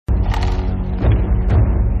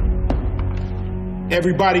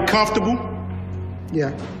Everybody comfortable?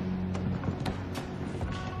 Yeah.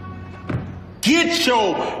 Get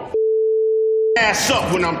your ass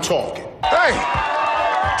up when I'm talking. Hey,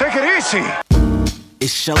 take it easy.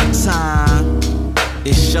 It's showtime.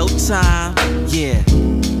 It's showtime. Yeah.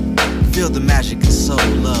 Feel the magic and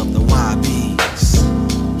soul of the YBs.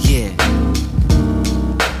 Yeah.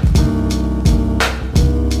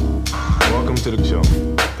 Welcome to the show.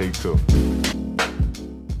 Take two.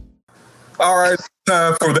 All right,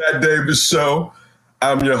 time for That Davis Show.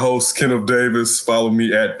 I'm your host, Kenneth Davis. Follow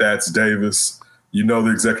me at That's Davis. You know the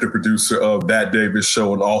executive producer of That Davis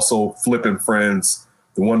Show and also Flippin' Friends,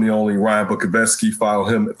 the one and only Ryan Bukoveski. Follow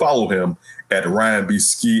him at Ryan B.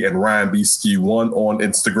 Ski and Ryan B. Ski 1 on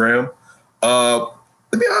Instagram. To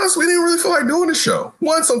be honest, we didn't really feel like doing this show.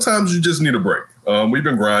 One, sometimes you just need a break. We've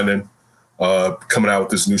been grinding, coming out with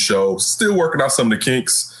this new show, still working out some of the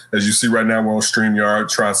kinks. As you see right now, we're on StreamYard,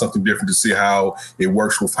 trying something different to see how it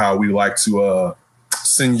works with how we like to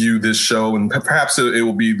send you this show. And perhaps it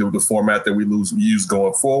will be the format that we use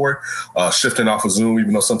going forward, shifting off of Zoom,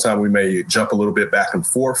 even though sometimes we may jump a little bit back and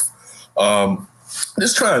forth.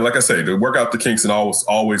 Just trying, like I say, to work out the kinks, and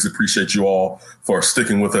always appreciate you all for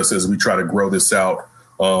sticking with us as we try to grow this out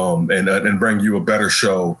and bring you a better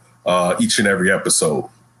show each and every episode.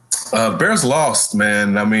 Bears lost,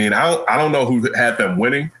 man. I mean, I don't know who had them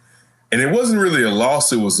winning. And it wasn't really a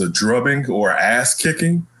loss. It was a drubbing or ass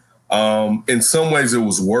kicking. In some ways, it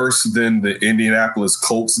was worse than the Indianapolis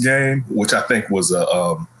Colts game, which I think was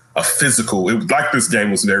a physical. This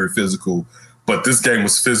game was very physical, but this game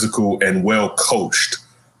was physical and well coached.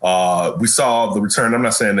 We saw the return. I'm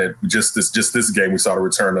not saying that just this game. We saw the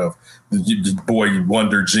return of the boy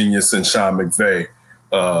wonder genius and Sean McVay.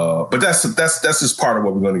 But that's just part of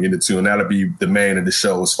what we're going to get into, and that'll be the main of the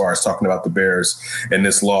show as far as talking about the Bears and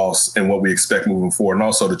this loss and what we expect moving forward, and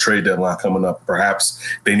also the trade deadline coming up. Perhaps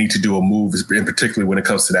they need to do a move, in particularly when it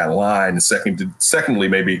comes to that line, and secondly,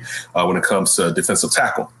 maybe when it comes to defensive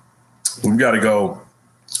tackle. We've got to go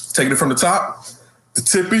taking it from the top. The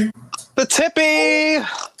tippy.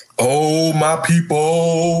 Oh, my people.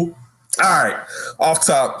 All right, off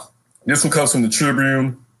top. This one comes from the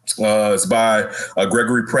Tribune. It's by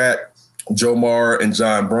Gregory Pratt, Joe Marr, and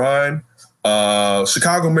John Bryan.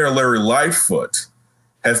 Chicago Mayor Larry Lightfoot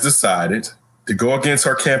has decided to go against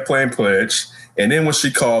her campaign pledge, and then what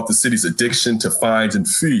she called the city's addiction to fines and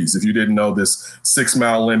fees. If you didn't know, this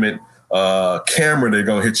 6-mile limit camera they're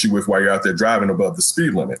going to hit you with while you're out there driving above the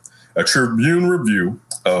speed limit. A Tribune review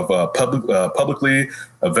of publicly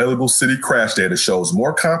available city crash data shows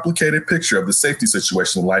more complicated picture of the safety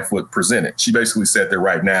situation Lightfoot presented. She basically said that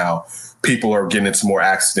right now people are getting into more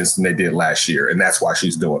accidents than they did last year, and that's why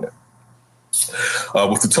she's doing it.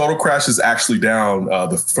 With the total crashes actually down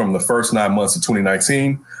from the first 9 months of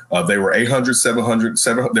 2019, they were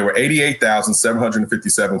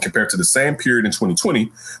 88,757 compared to the same period in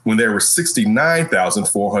 2020 when there were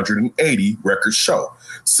 69,480 records show.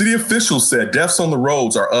 City officials said deaths on the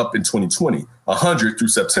roads are up in 2020, 100 through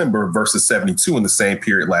September versus 72 in the same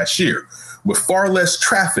period last year. With far less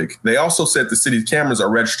traffic, they also said the city's cameras are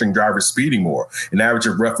registering drivers speeding more, an average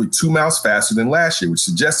of roughly 2 miles faster than last year, which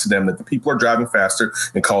suggests to them that the people are driving faster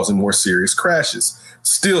and causing more serious crashes.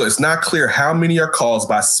 Still, it's not clear how many are caused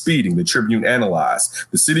by speeding. The Tribune analyzed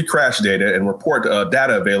the city crash data and report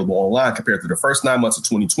data available online compared to the first 9 months of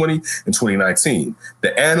 2020 and 2019.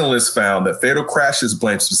 The analysts found that fatal crashes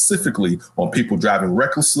blamed specifically on people driving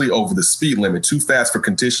recklessly over the speed limit, too fast for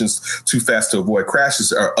conditions, too fast to avoid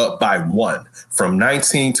crashes, are up by 1 from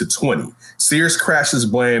 19 to 20. Serious crashes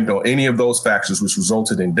blamed on any of those factors, which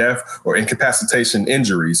resulted in death or incapacitation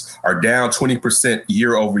injuries, are down 20%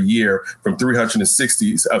 year over year from 356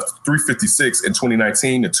 in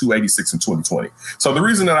 2019 to 286 in 2020. So the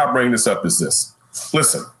reason that I bring this up is this.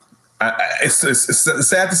 Listen, it's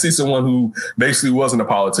sad to see someone who basically wasn't a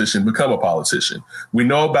politician become a politician. We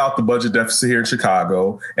know about the budget deficit here in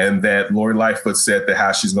Chicago, and that Lori Lightfoot said that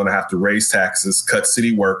how she's going to have to raise taxes, cut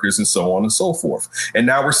city workers, and so on and so forth. And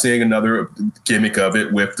now we're seeing another gimmick of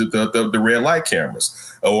it with the red light cameras,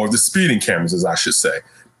 or the speeding cameras, as I should say.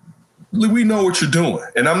 We know what you're doing.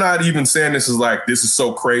 And I'm not even saying this is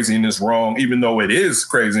so crazy and it's wrong, even though it is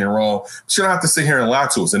crazy and wrong. But you don't have to sit here and lie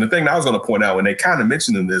to us. And the thing that I was going to point out when they kind of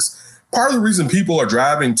mentioned in this, part of the reason people are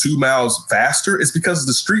driving 2 miles faster is because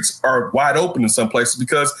the streets are wide open in some places,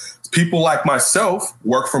 because people like myself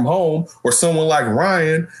work from home, or someone like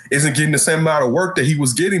Ryan isn't getting the same amount of work that he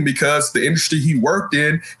was getting because the industry he worked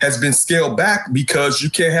in has been scaled back because you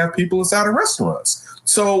can't have people inside of restaurants.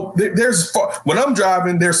 So when I'm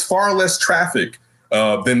driving, there's far less traffic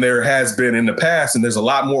than there has been in the past. And there's a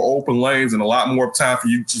lot more open lanes and a lot more time for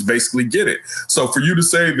you to basically get it. So for you to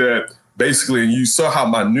say that basically, and you saw how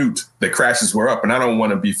minute the crashes were up, and I don't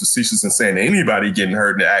want to be facetious in saying anybody getting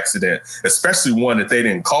hurt in an accident, especially one that they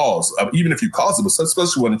didn't cause, even if you caused it, but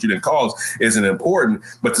especially one that you didn't cause, isn't important.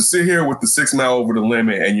 But to sit here with the 6 mile over the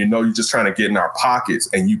limit and you're just trying to get in our pockets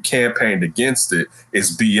and you campaigned against it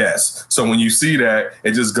is BS. So when you see that,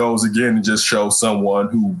 it just goes again and just shows someone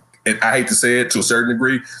who, and I hate to say it to a certain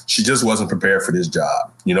degree, she just wasn't prepared for this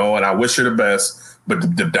job, and I wish her the best.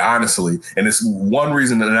 But honestly, and it's one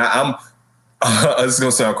reason that I'm this is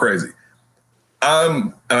going to sound crazy.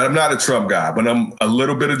 I'm not a Trump guy, but I'm a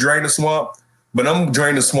little bit of drain the swamp. But I'm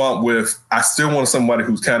drain the swamp with, I still want somebody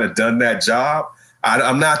who's kind of done that job.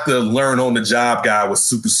 I'm not the learn on the job guy with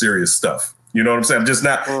super serious stuff. You know what I'm saying? I'm just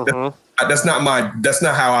not. That's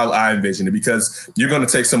not how I envision it, because you're going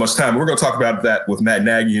to take so much time. We're going to talk about that with Matt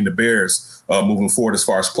Nagy and the Bears moving forward as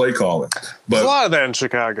far as play calling. But there's a lot of that in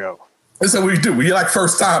Chicago. That's what we do. We like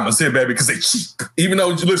first timers here, baby, because they cheat. Even though,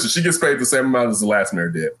 listen, she gets paid the same amount as the last mayor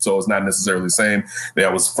did. So it's not necessarily the same.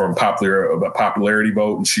 That was from a popularity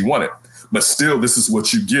vote, and she won it. But still, this is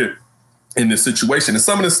what you get in this situation. And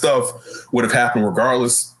some of this stuff would have happened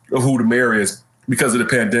regardless of who the mayor is, because of the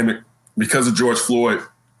pandemic, because of George Floyd.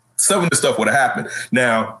 Some of this stuff would have happened.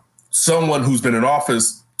 Now, someone who's been in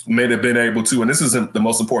office may have been able to, and this isn't the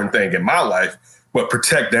most important thing in my life, but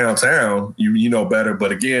protect downtown. You know better.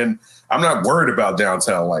 But again, I'm not worried about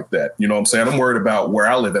downtown like that. You know what I'm saying? I'm worried about where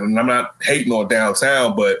I live. And I'm not hating on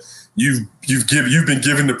downtown, but you've been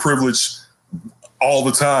given the privilege all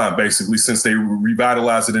the time, basically, since they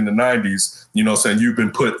revitalized it in the 90s. You know what I'm saying? You've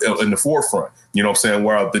been put in the forefront. You know what I'm saying?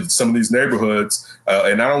 Where some of these neighborhoods,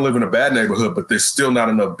 and I don't live in a bad neighborhood, but there's still not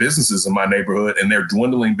enough businesses in my neighborhood, and they're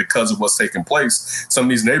dwindling because of what's taking place. Some of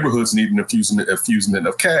these neighborhoods need an infusion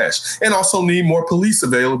of cash, and also need more police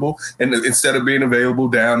available, and instead of being available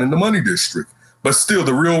down in the money district. But still,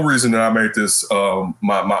 the real reason that I made this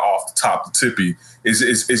my off the top tippy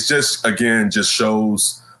is just, again, just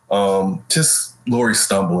shows just Lori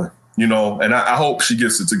stumbling. And I hope she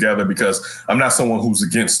gets it together, because I'm not someone who's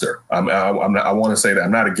against her. I want to say that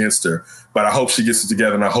I'm not against her, but I hope she gets it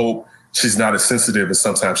together, and I hope she's not as sensitive as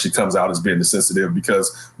sometimes she comes out as being sensitive,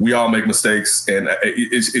 because we all make mistakes, and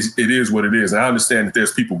it is what it is. And I understand that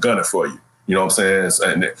there's people gunning for you. You know what I'm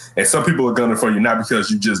saying? And some people are gunning for you not because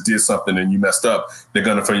you just did something and you messed up. They're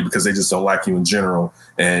gunning for you because they just don't like you in general.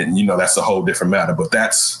 And, that's a whole different matter. But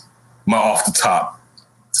that's my off the top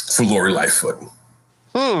for Lori Lightfoot.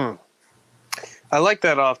 I like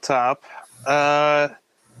that off top. I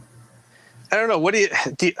don't know. What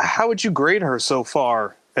how would you grade her so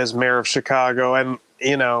far as mayor of Chicago? And,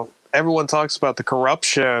 everyone talks about the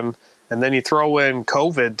corruption, and then you throw in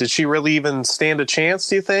COVID. Did she really even stand a chance,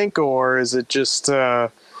 do you think? Or is it just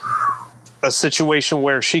a situation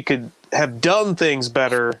where she could have done things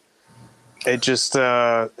better? It just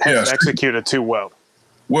hasn't executed too well.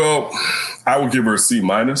 Well, I would give her a C-,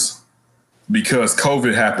 because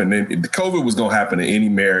COVID happened. COVID was going to happen to any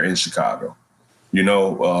mayor in Chicago,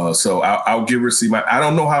 so I'll give her a C-. I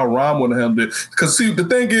don't know how Rahm would have handled it, because see, the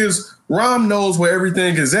thing is, Rahm knows where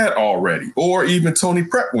everything is at already, or even Toni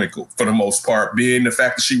Preckwinkle, for the most part, being the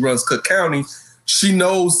fact that she runs Cook County. She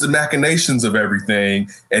knows the machinations of everything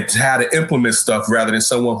and how to implement stuff, rather than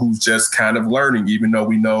someone who's just kind of learning, even though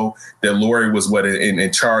we know that Lori was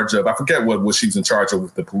in charge of, I forget what she was in charge of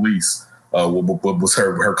with the police. What was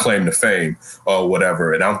her claim to fame or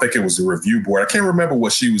whatever. And I don't think it was the review board. I can't remember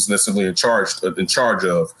what she was necessarily in charge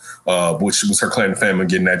of, which was her claim to fame and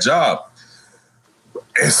getting that job.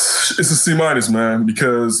 It's a C-, man,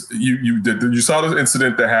 because you saw the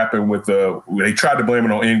incident that happened with they tried to blame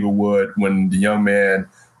it on Inglewood when the young man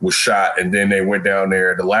was shot, and then they went down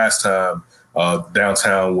there the last time.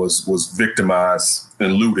 Downtown was victimized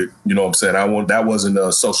and looted. You know what I'm saying? That wasn't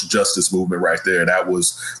a social justice movement right there. That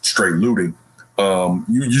was straight looting.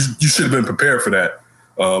 You should have been prepared for that,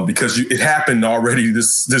 because it happened already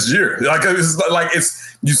this year.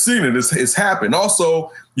 You've seen it. It's happened.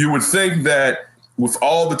 Also, you would think that with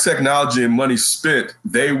all the technology and money spent,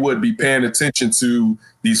 they would be paying attention to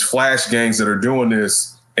these flash gangs that are doing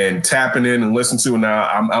this and tapping in and listening to. Now,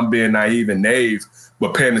 I'm being naive and naive,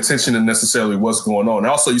 but paying attention to necessarily what's going on. And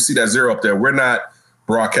also, you see that zero up there. We're not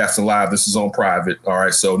broadcasting live. This is on private. All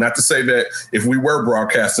right. So not to say that if we were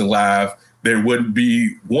broadcasting live, there wouldn't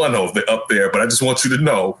be one up there. But I just want you to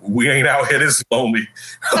know, we ain't out here this lonely.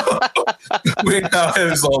 We ain't out here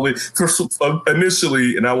this lonely.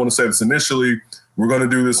 Initially, and I want to say this initially, we're going to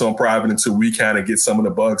do this on private until we kind of get some of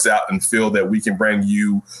the bugs out and feel that we can bring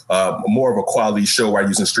you more of a quality show by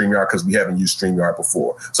using StreamYard, because we haven't used StreamYard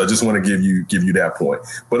before. So I just want to give you that point.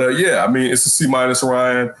 But yeah, I mean, it's a C-,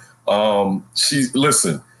 Ryan.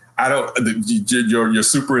 Listen, your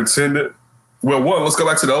superintendent. Well, one, let's go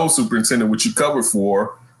back to the old superintendent, which you covered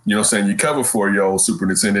for. You know what I'm saying? You covered for your old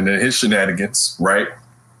superintendent and his shenanigans, right?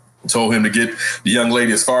 Told him to get the young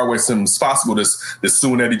lady as far away from him as possible, this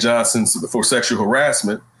suing Eddie Johnson for sexual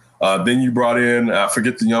harassment. Then you brought in, I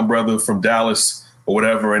forget the young brother from Dallas or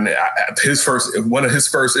whatever. And one of his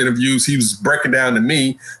first interviews, he was breaking down to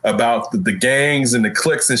me about the gangs and the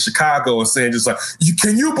cliques in Chicago and saying just like,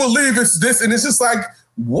 can you believe it's this? And it's just like,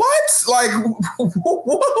 what? Like, who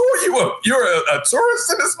are you? You're a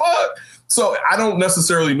tourist in this mud? So I don't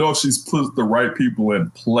necessarily know if she's put the right people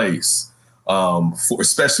in place.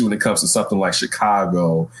 Especially when it comes to something like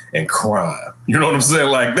Chicago and crime. You know what I'm saying?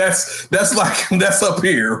 Like that's up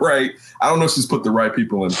here, right? I don't know if she's put the right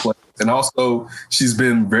people in place. And also she's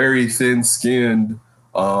been very thin-skinned.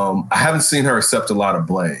 I haven't seen her accept a lot of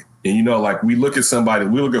blame. And you know, like we look at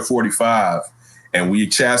 45 and we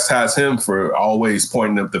chastise him for always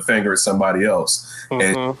pointing up the finger at somebody else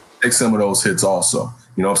and take some of those hits also.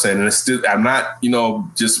 You know what I'm saying? And it's still, I'm not,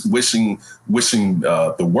 just wishing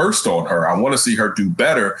the worst on her. I want to see her do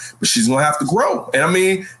better, but she's going to have to grow. And I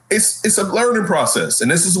mean, it's a learning process.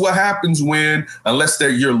 And this is what happens when, unless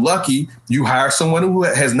you're lucky, you hire someone who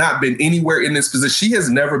has not been anywhere in this position. She has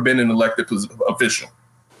never been an elected official.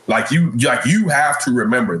 Like you have to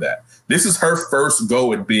remember that. This is her first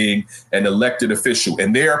go at being an elected official.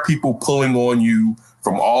 And there are people pulling on you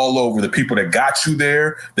from all over, the people that got you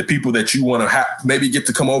there, the people that you want to maybe get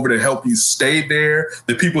to come over to help you stay there,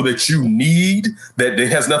 the people that you need, that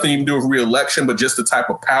it has nothing to do with re-election, but just the type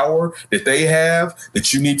of power that they have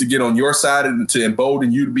that you need to get on your side and to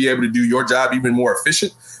embolden you to be able to do your job even more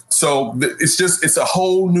efficient. So it's a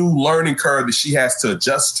whole new learning curve that she has to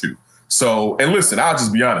adjust to. So, and listen, I'll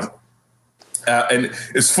just be honest. And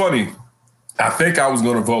it's funny. I think I was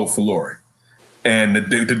going to vote for Lori. And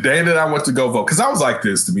the day that I went to go vote, because I was like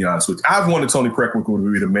this, to be honest with you, I've wanted Toni Preckwinkle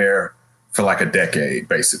to be the mayor for like a decade,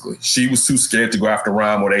 basically. She was too scared to go after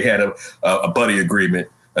Rahm, or they had a buddy agreement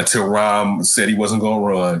until Rahm said he wasn't going to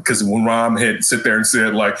run. Because when Rahm had sit there and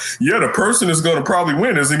said, like, yeah, the person that's going to probably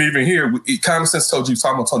win isn't even here. Common sense told you he was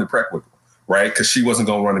talking about Toni Preckwinkle, right? Because she wasn't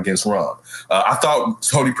going to run against Rahm. I thought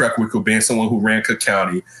Toni Preckwinkle, being someone who ran Cook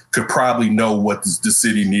County, could probably know what the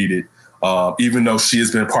city needed, even though she has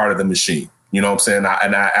been part of the machine. You know what I'm saying?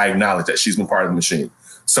 I acknowledge that she's been part of the machine.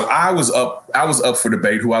 So I was up for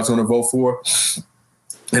debate who I was going to vote for.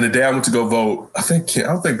 And the day I went to go vote, I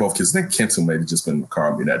don't think both kids. I think Kenton may have just been in the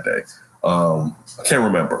car with me that day. I can't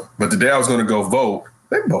remember. But the day I was going to go vote,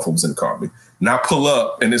 I think both of them was in the car with me. And I pull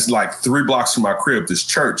up, and it's like 3 blocks from my crib, this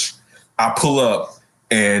church. I pull up,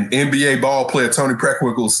 and NBA ball player Toni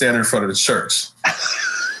Preckwinkle is standing in front of the church.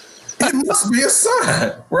 It must be a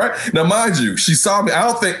sign, right? Now, mind you, she saw me.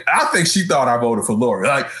 I think she thought I voted for Lori,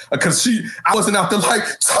 like, because I wasn't out there like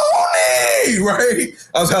Toni, right?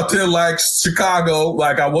 I was out there like Chicago,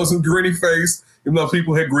 like I wasn't grinny faced, even though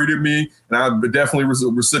people had greeted me, and I definitely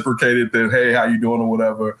reciprocated that, hey, how you doing or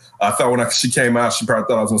whatever. I thought when she came out, she probably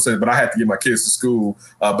thought I was going to say, but I had to get my kids to school.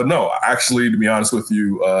 But no, actually, to be honest with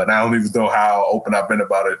you, and I don't even know how open I've been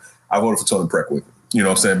about it, I voted for Toni Preckwinkle. You know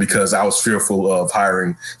what I'm saying? Because I was fearful of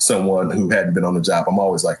hiring someone who hadn't been on the job. I'm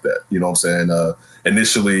always like that. You know what I'm saying?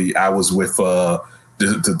 Initially, I was with the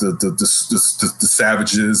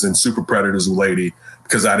Savages and Super Predators lady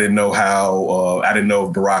because I didn't know how. I didn't know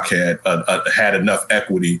if Barack had enough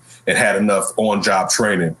equity and had enough on-job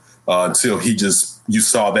training until you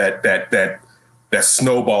saw that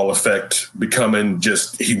snowball effect becoming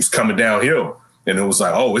he was coming downhill, and it was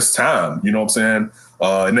like, oh, it's time. You know what I'm saying?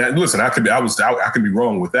 And that, listen, I could be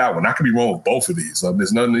wrong with that one. I could be wrong with both of these.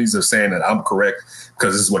 There's none of these are saying that I'm correct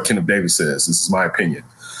because this is what Kenneth Davis says. This is my opinion.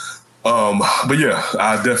 But yeah,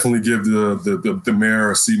 I definitely give the mayor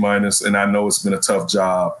a C-, and I know it's been a tough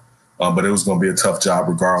job, but it was going to be a tough job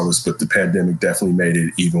regardless. But the pandemic definitely made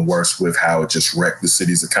it even worse with how it just wrecked the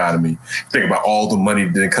city's economy. Think about all the money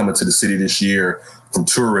that didn't come into the city this year from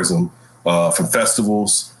tourism, from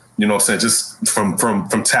festivals. You know what I'm saying? Just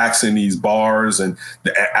from taxing these bars and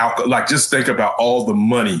the alcohol. Like, just think about all the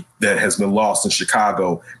money that has been lost in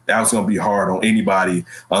Chicago. That was going to be hard on anybody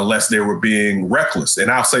unless they were being reckless.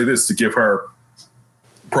 And I'll say this to give her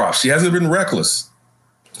props. She hasn't been reckless.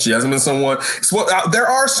 She hasn't been someone. There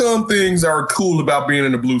are some things that are cool about being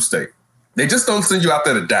in a blue state. They just don't send you out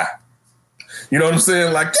there to die. You know what I'm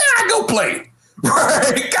saying? Like, yeah, go play.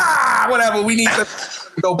 Right? God, whatever. We need to.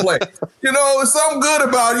 Go play. It's something good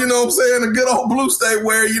about, what I'm saying, a good old blue state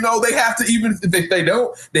where, they have to, even if they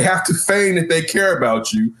don't, they have to feign that they care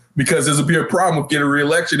about you, because there's be a problem with getting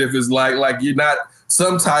reelection if it's like you're not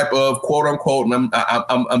some type of quote unquote, and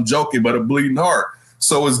I'm joking, but a bleeding heart.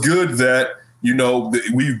 So it's good that,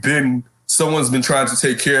 someone's been trying to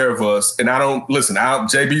take care of us. And I'm not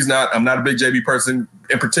a big JB person,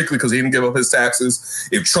 and particularly because he didn't give up his taxes.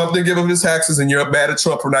 If Trump didn't give up his taxes and you're mad at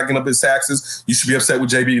Trump for not giving up his taxes, you should be upset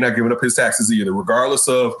with JB not giving up his taxes either, regardless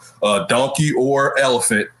of donkey or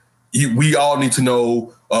elephant. We all need to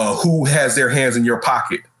know who has their hands in your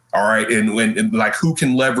pocket. All right. And like who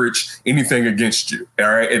can leverage anything against you.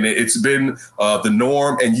 All right. And it's been the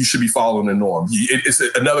norm, and you should be following the norm. It's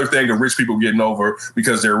another thing of rich people getting over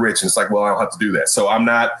because they're rich. And it's like, well, I don't have to do that. So I'm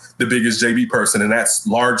not the biggest JB person. And that's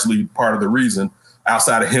largely part of the reason,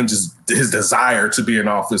 outside of him, just his desire to be in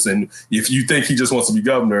office. And if you think he just wants to be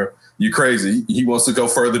governor, you're crazy. He wants to go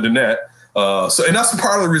further than that. And that's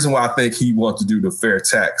part of the reason why I think he wants to do the fair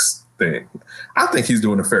tax thing. I think he's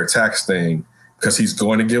doing the fair tax thing because he's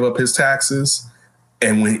going to give up his taxes,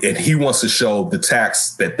 and he wants to show the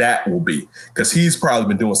tax that will be, because he's probably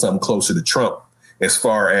been doing something closer to Trump as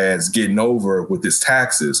far as getting over with his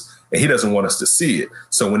taxes, and he doesn't want us to see it.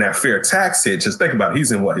 So when that fair tax hit, just think about it,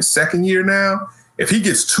 he's in his second year now. If he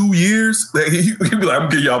gets 2 years, he'd be like, I'm gonna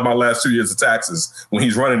give y'all my last 2 years of taxes when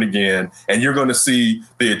he's running again. And you're going to see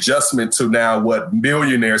the adjustment to now what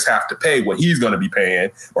millionaires have to pay, what he's going to be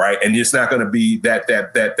paying, right? And it's not going to be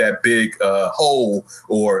that big hole,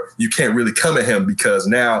 or you can't really come at him because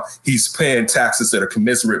now he's paying taxes that are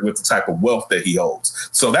commensurate with the type of wealth that he holds.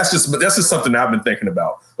 So that's just something I've been thinking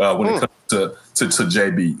about when it comes to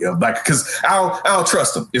JB, because I don't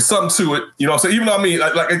trust him. It's something to it, So even though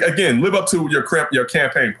again, live up to your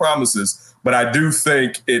campaign promises, but I do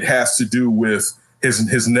think it has to do with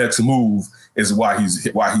his next move is why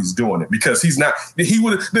he's doing it, because he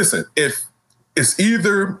would listen. If it's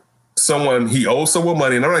either he owes someone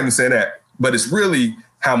money, and I'm not even saying that, but it's really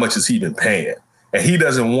how much has he been paying, and he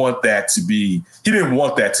doesn't want that to be. He didn't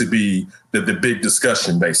want that to be the big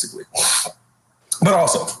discussion, basically. But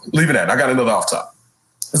also, leaving that, I got another off top.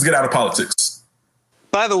 Let's get out of politics.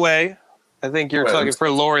 By the way, I think you're talking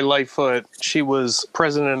for Lori Lightfoot. She was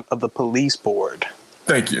president of the police board.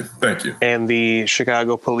 Thank you. And the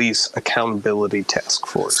Chicago Police Accountability Task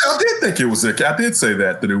Force. I did think it was I did say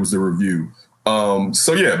that it was a review.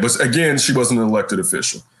 So yeah, but again, she wasn't an elected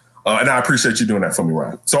official. And I appreciate you doing that for me,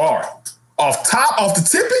 Ryan. So all right, off the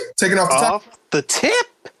tippy, taking off the top. Off the tip?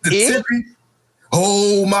 The tippy.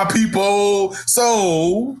 Oh, my people.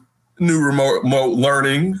 So, new remote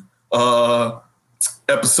learning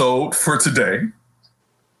episode for today.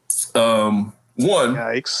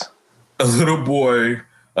 Yikes. A little boy,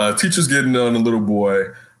 teacher's getting on a little boy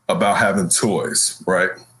about having toys, right?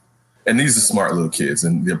 And these are smart little kids,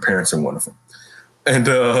 and their parents are wonderful. And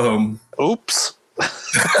oops.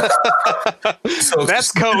 So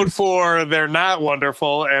that's code for they're not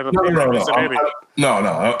wonderful, and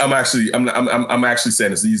no. I'm actually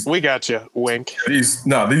saying this. These, we got you. Wink. These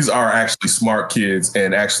are actually smart kids,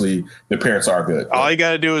 and actually the parents are good. All you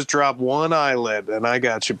got to do is drop one eyelid, and I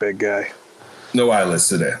got you, big guy. No eyelids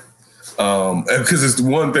today. Because it's the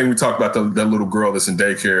one thing we talked about, that little girl that's in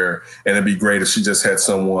daycare, and it'd be great if she just had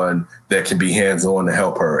someone that can be hands-on to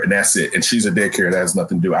help her, and that's it. And she's a daycare, that has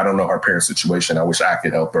nothing to do. I don't know her parents' situation. I wish I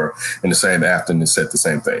could help her in the same afternoon and said the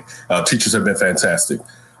same thing. Teachers have been fantastic.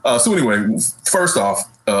 So anyway, first off,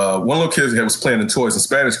 one little kid was playing in toys in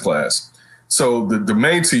Spanish class. So the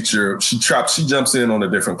main teacher, she jumps in on the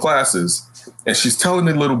different classes, and she's telling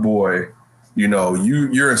the little boy,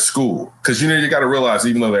 you're in school, because you got to realize,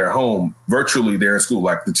 even though they're at home, virtually they're in school.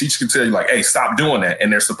 Like the teacher can tell you, like, hey, stop doing that,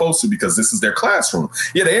 and they're supposed to, because this is their classroom.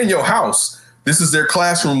 Yeah, they're in your house. This is their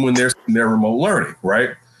classroom when they're in their remote learning, right?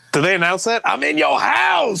 Do they announce that? I'm in your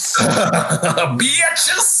house,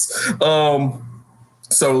 bitches.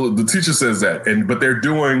 So the teacher says that, but they're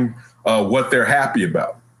doing what they're happy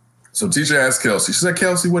about. So teacher asked Kelsey. She said,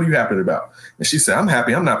 Kelsey, what are you happy about? And she said, I'm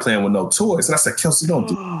happy. I'm not playing with no toys. And I said, Kelsey, don't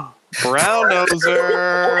do that. Brown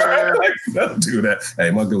noser. Don't do that. Hey,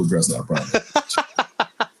 my good dress not a problem.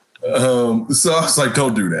 So I was like,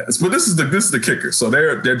 don't do that. But this is the kicker. So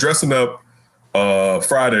they're dressing up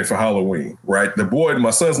Friday for Halloween, right? The boy,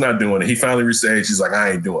 my son's not doing it. He finally reached the age. He's like,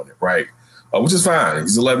 I ain't doing it, right? Which is fine.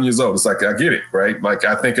 He's 11 years old. It's like, I get it, right? Like,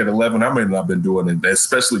 I think at 11, I may not have been doing it,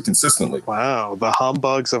 especially consistently. Wow, the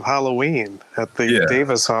humbugs of Halloween at the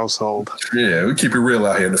Davis household. Yeah, we keep it real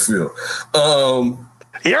out here in the field.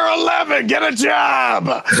 You're 11, get a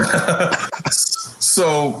job.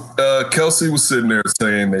 So Kelsey was sitting there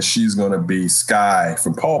saying that she's going to be Sky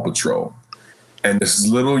from Paw Patrol. and this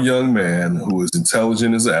little young man who was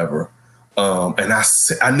intelligent as ever. And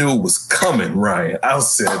I knew it was coming, Ryan. I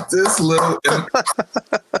said, this little,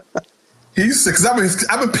 he's because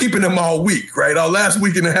I've been peeping him all week, right? All last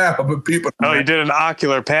week and a half, I've been peeping. Oh, you did an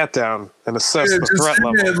ocular pat down and assessed the threat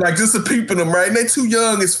level. Like just to peeping them, right? And they're too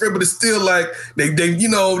young, it's fair, but it's still like they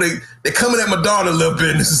coming at my daughter a little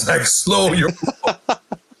bit, and it's just like slow your.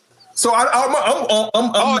 So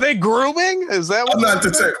I'm are they grooming? Is that what? I'm not at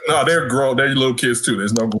the table. No, they're grown. They're little kids too.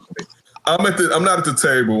 There's no grooming. I'm not at the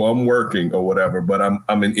table. I'm working or whatever, but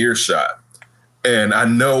I'm in earshot, and I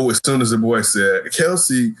know as soon as the boy said,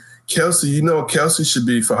 Kelsey, you know Kelsey should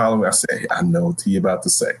be for Halloween. I said, I know what he about to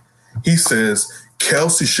say. He says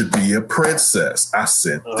Kelsey should be a princess. I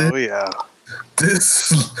said, oh yeah,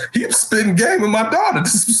 he's spitting game with my daughter,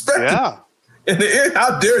 disrespecting. Yeah. In the end,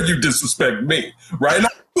 how dare you disrespect me, right? Now,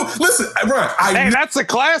 listen, Ryan. That's a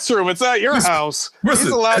classroom. It's not your house. He's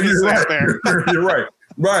allowed to sit there. You're right.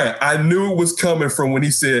 Ryan, I knew it was coming from when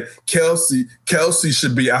he said Kelsey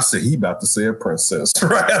should be. I said he about to say a princess,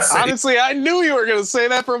 right? Honestly, I knew you were going to say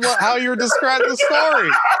that from how you were describing the story.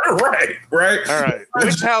 Right. All right.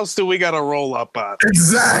 Which house do we got to roll up on?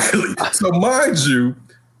 Exactly. So mind you,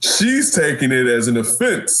 she's taking it as an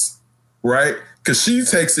offense, right? Because she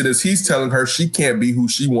takes it as he's telling her she can't be who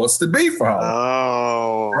she wants to be for her.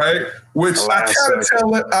 Oh. Right? Which I kind of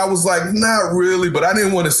tell her, I was like, not really, but I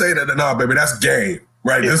didn't want to say that. No, baby, that's game.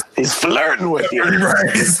 Right? He's flirting with you. Right?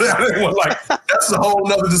 I didn't want, that's a whole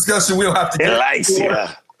nother discussion. We don't have to get he likes you.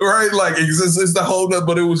 Right? Like, it's the whole nother,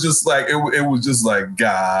 but it was just like, it was just like,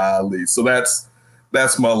 golly. So that's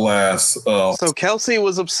my last. So Kelsey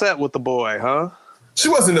was upset with the boy, huh? She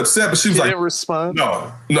wasn't upset, but she was didn't respond?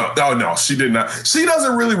 No, she did not. She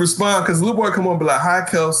doesn't really respond because the little boy come on and be like, hi,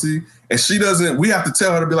 Kelsey. And she doesn't, we have to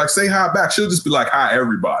tell her to be like, say hi back. She'll just be like, hi,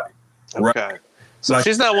 everybody. Right? Okay. So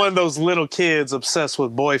she's not one of those little kids obsessed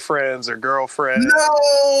with boyfriends or girlfriends.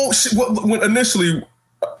 No, when initially,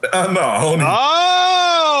 no.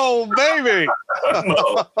 Oh, baby.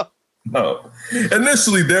 No.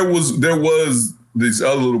 Initially, there was this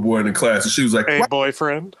other little boy in the class, and she was like, a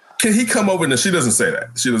boyfriend? Can he come over? And she doesn't say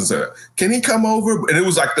that. Can he come over? And it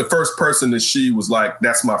was like the first person that she was like,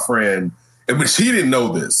 that's my friend. And but she didn't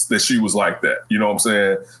know that she was like that. You know what I'm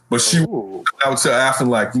saying? But I would tell Afton,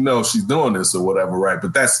 like, she's doing this or whatever, right?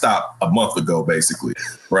 But that stopped a month ago, basically,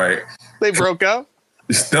 right? They broke up?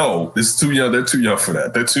 No, it's too young. They're too young for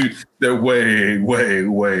that. They're way, way,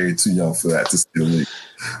 way too young for that to still leave.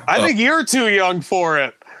 I think you're too young for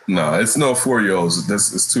it. No, it's no 4-year-olds.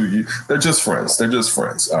 It's too. They're just friends.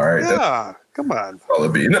 All right. Yeah, come on. All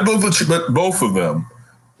it be. But both of them,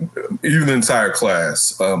 even the entire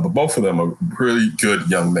class, but both of them are really good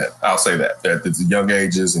young men. I'll say that. At the young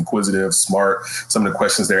ages, inquisitive, smart. Some of the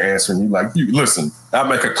questions they're answering, you listen. I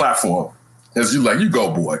make a clap for them. As you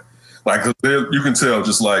go, boy. Like you can tell,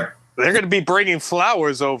 just like. They're going to be bringing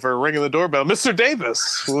flowers over, ringing the doorbell. Mr.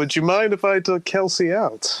 Davis, would you mind if I took Kelsey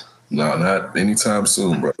out? No, not anytime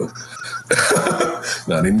soon, brother.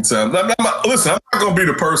 Not anytime. Listen, I'm not going to be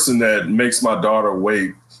the person that makes my daughter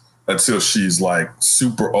wait until she's like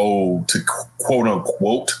super old to quote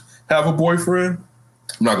unquote have a boyfriend.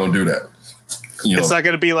 I'm not going to do that. It's not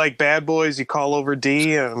going to be like Bad Boys. You call over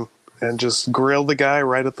D and just grill the guy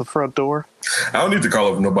right at the front door. I don't need to call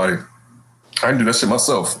over nobody. I can do that shit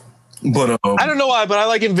myself. But I don't know why, but I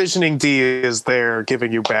like envisioning D is there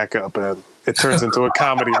giving you backup, and it turns into a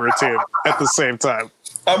comedy routine at the same time.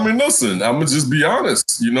 I mean, listen, I'm gonna just be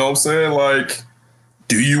honest. You know what I'm saying? Like,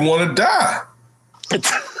 do you want to die?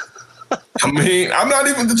 I mean, I'm not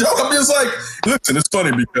even the joke. I'm just like, listen, it's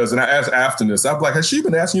funny because, and I asked after this, I'm like, has she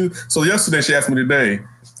been asking you? So yesterday she asked me today,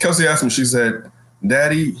 Kelsey asked me, she said,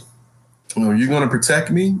 Daddy, you going to protect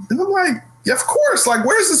me? And I'm like, yeah, of course. Like,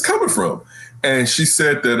 where's this coming from? And she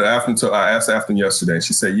said that I asked Afton yesterday, and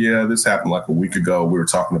she said, yeah, this happened like a week ago. We were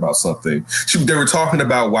talking about something. They were talking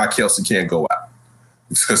about why Kelsey can't go out.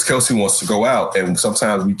 It's because Kelsey wants to go out, and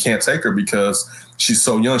sometimes we can't take her because she's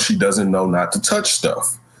so young, she doesn't know not to touch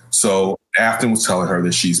stuff. So Afton was telling her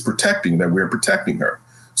that we're protecting her.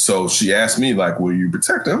 So she asked me, like, will you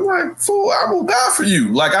protect her? I'm like, fool, I will die for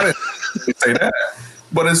you. Like, I didn't say that.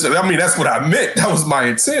 But that's what I meant. That was my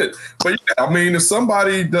intent. But yeah, I mean, if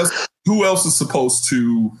somebody does, who else is supposed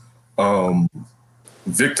to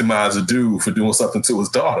victimize a dude for doing something to his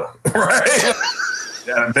daughter, right?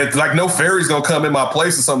 Yeah, like no fairy's gonna come in my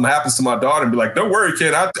place if something happens to my daughter and be like, "Don't worry,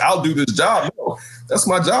 kid, I'll do this job." No, that's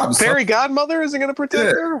my job. Fairy godmother isn't gonna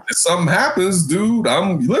protect her. If something happens, dude,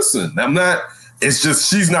 I'm not. it's just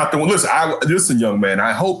she's not the one. Listen, young man,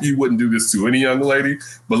 I hope you wouldn't do this to any young lady,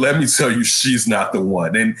 but let me tell you, she's not the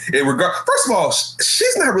one. And first of all,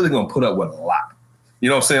 she's not really going to put up with a lot. You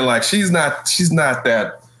know what I'm saying? Like she's not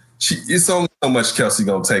that. It's only so much Kelsey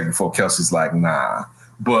going to take before Kelsey's like, nah.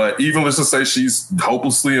 But even let's just say she's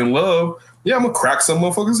hopelessly in love. Yeah, I'm going to crack some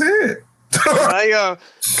motherfucker's head. I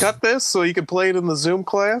cut this so you can play it in the Zoom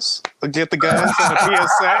class. Get the guys on a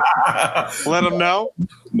PSA. Let them know.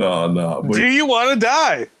 No. Do you want to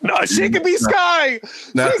die? No, she can be Sky.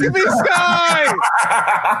 She can be Sky.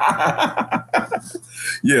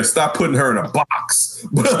 Yeah, stop putting her in a box.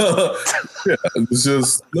 Yeah, it's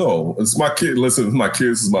just no. It's my kid. Listen, it's my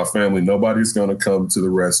kids. It's my family. Nobody's gonna come to the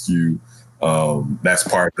rescue. That's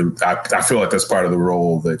part of I feel like that's part of the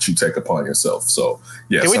role that you take upon yourself. So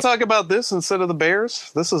yeah. Can we talk about this instead of the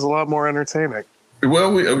Bears? This is a lot more entertaining.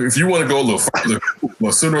 Well, if you want to go a little further,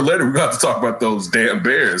 well, sooner or later we're going to have to talk about those damn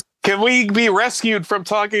Bears. Can we be rescued from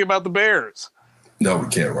talking about the Bears? No, we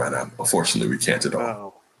can't right now. Unfortunately, we can't at all.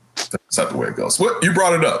 Oh. That's not the way it goes. Well, you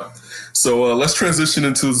brought it up. So let's transition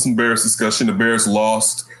into some Bears discussion. The Bears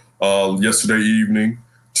lost yesterday evening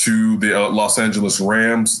to the Los Angeles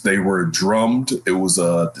Rams. They were drummed. It was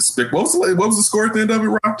despicable. What was the score at the end of it,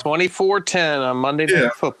 Rob? 24-10 on Monday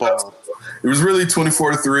Night Football. It was really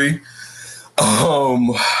 24-3.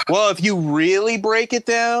 Well, if you really break it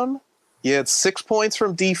down, you had 6 points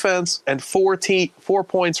from defense and 4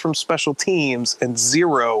 points from special teams and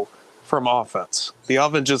 0 from offense. The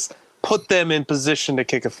offense just put them in position to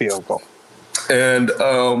kick a field goal. And,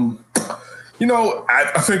 I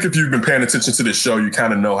think if you've been paying attention to this show, you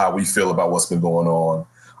kind of know how we feel about what's been going on.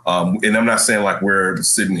 And I'm not saying like we're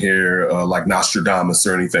sitting here like Nostradamus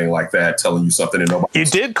or anything like that, telling you something that nobody. You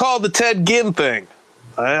did call the Ted Ginn thing.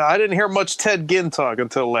 I didn't hear much Ted Ginn talk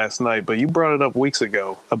until last night, but you brought it up weeks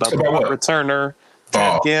ago about the returner,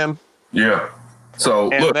 Ted Ginn. Yeah.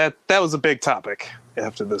 So and look, that was a big topic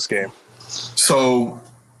after this game. So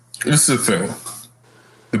this is the thing.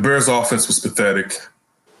 The Bears' offense was pathetic.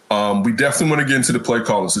 We definitely want to get into the play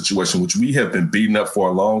calling situation, which we have been beating up for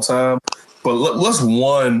a long time. But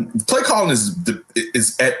play calling I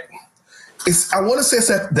want to say it's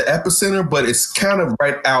at the epicenter, but it's kind of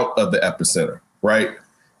right out of the epicenter, right?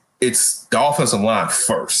 It's the offensive line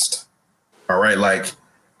first. All right. Like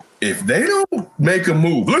if they don't make a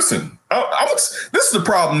move, listen, this is the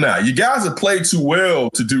problem now. You guys have played too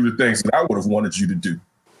well to do the things that I would have wanted you to do.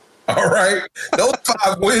 All right. Those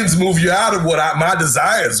 5 wins move you out of what my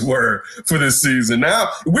desires were for this season. Now,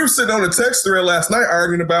 we were sitting on a text thread last night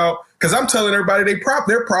arguing about, because I'm telling everybody they're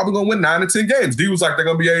probably going to win 9 or 10 games. D was like, they're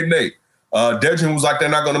going to be 8-8. Dejin was like, they're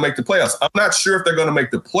not going to make the playoffs. I'm not sure if they're going to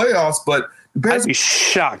make the playoffs, but I'd be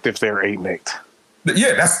shocked if they're 8-8.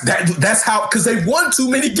 Yeah, that's how, because they won too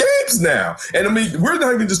many games now. And I mean, we're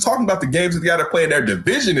not even just talking about the games that they got to play in their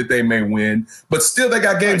division that they may win, but still they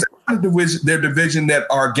got games out of their division that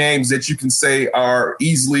are games that you can say are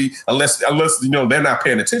easily, unless they're not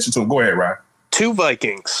paying attention to them. Go ahead, Ryan. 2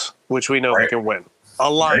 Vikings, which we know they can win. A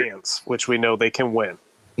Lions, which we know they can win.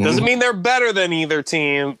 Doesn't mean they're better than either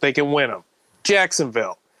team. They can win them.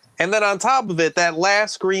 Jacksonville. And then on top of it, that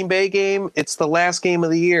last Green Bay game, it's the last game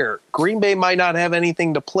of the year. Green Bay might not have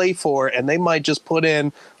anything to play for, and they might just put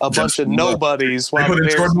in a bunch of nobodies while the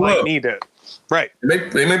Bears might need it. Right.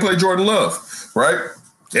 They may play Jordan Love, right?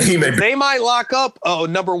 They might lock up a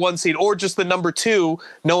number 1 seed or just the number 2,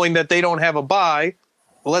 knowing that they don't have a bye.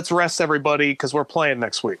 Well, let's rest everybody because we're playing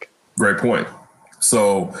next week. Great point.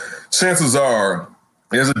 So chances are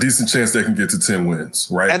there's a decent chance they can get to 10 wins,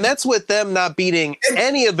 right? And that's with them not beating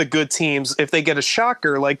any of the good teams if they get a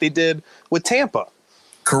shocker like they did with Tampa.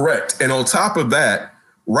 Correct. And on top of that,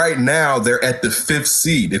 right now they're at the 5th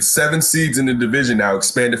seed. It's 7 seeds in the division now,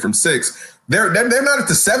 expanded from 6. They're not at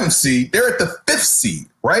the 7th seed. They're at the 5th seed,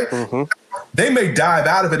 right? Mm-hmm. They may dive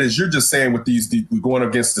out of it, as you're just saying, with these going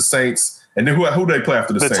against the Saints. And then who do they play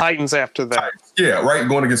after the Saints? The Titans after that. Titans. Yeah, right,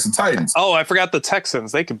 going against the Titans. Oh, I forgot the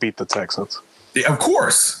Texans. They could beat the Texans. Yeah, of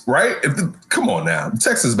course, right? Come on now. The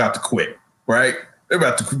Texans about to quit, right? They're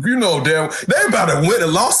about to, they're about to win a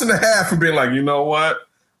loss and a half for being like, you know what?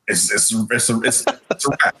 It's a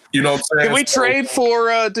wrap. You know what I'm saying? Can we trade for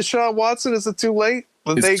Deshaun Watson? Is it too late?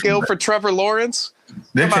 Would they go for Trevor Lawrence?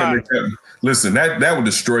 They can't. Listen, that would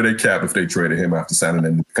destroy their cap if they traded him after signing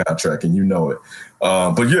that new contract, and you know it.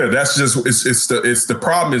 But yeah, that's just it's the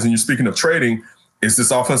problem is, and you're speaking of trading, it's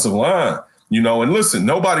this offensive line. And listen,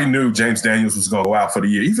 nobody knew James Daniels was going to go out for the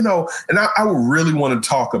year, even though, and I would really want to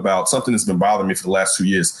talk about something that's been bothering me for the last 2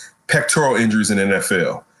 years, pectoral injuries in the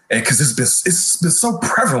NFL. And because it's been so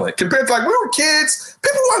prevalent compared to like we were kids,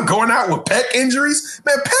 people weren't going out with pec injuries.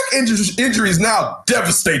 Man, pec injuries now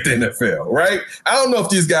devastate the NFL, right? I don't know if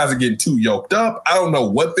these guys are getting too yoked up. I don't know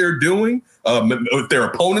what they're doing. If their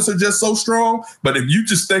opponents are just so strong. But if you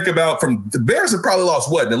just think about from the Bears have probably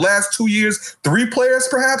lost what in the last 2 years, 3 players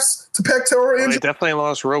perhaps to pectoral injury. They definitely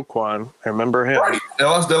lost Roquan. I remember him. Right. They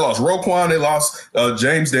lost Roquan. They lost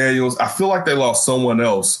James Daniels. I feel like they lost someone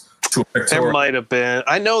else to a pectoral. There might have been.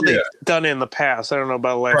 I know they've done it in the past. I don't know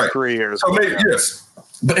about the last 3 years. So maybe, yes.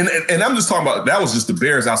 But and I'm just talking about that was just the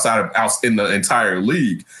Bears out in the entire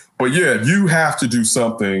league. But yeah, you have to do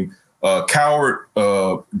something. Coward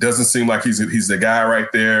doesn't seem like he's the guy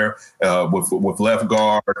right there with left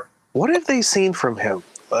guard. What have they seen from him?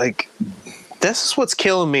 Like, this is what's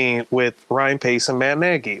killing me with Ryan Pace and Matt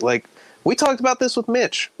Nagy. Like, we talked about this with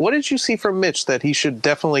Mitch. What did you see from Mitch that he should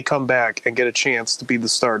definitely come back and get a chance to be the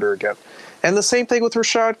starter again? And the same thing with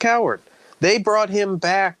Rashad Coward. They brought him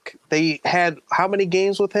back. They had how many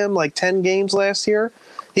games with him? Like 10 games last year?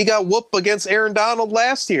 He got whooped against Aaron Donald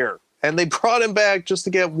last year. And they brought him back just to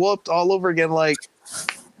get whooped all over again. Like,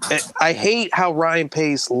 I hate how Ryan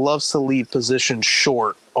Pace loves to leave positions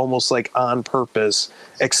short, almost like on purpose,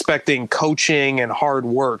 expecting coaching and hard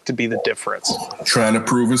work to be the difference. Trying to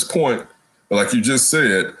prove his point, like you just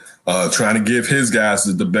said, trying to give his guys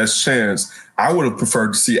the best chance. I would have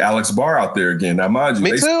preferred to see Alex Barr out there again. Now, mind you,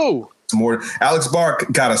 me too. More. Alex Barr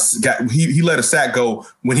he let a sack go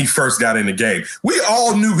when he first got in the game. We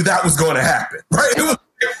all knew that was going to happen, right? It was.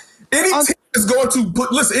 Any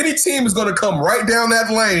team is going to come right down that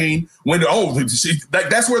lane when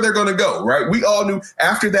that's where they're going to go, right? We all knew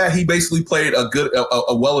after that he basically played a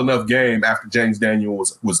well enough game after James Daniel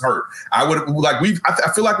was hurt. I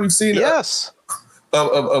feel like we've seen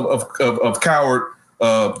of Coward.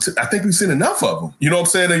 I think we've seen enough of them. You know what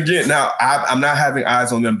I'm saying? Again, now I'm not having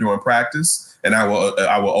eyes on them during practice, and I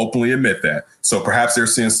will openly admit that. So perhaps they're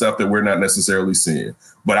seeing stuff that we're not necessarily seeing.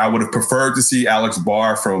 But I would have preferred to see Alex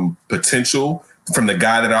Barr from potential, from the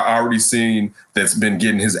guy that I already seen that's been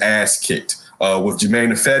getting his ass kicked. With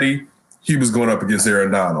Jermaine Ifedi, he was going up against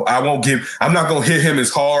Aaron Donald. I'm not going to hit him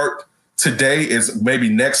as hard today as maybe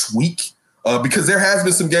next week because there has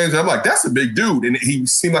been some games where I'm like, that's a big dude. And he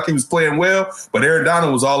seemed like he was playing well, but Aaron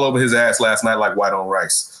Donald was all over his ass last night like white on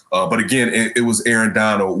rice. But again, it was Aaron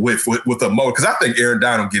Donald with a mo, because I think Aaron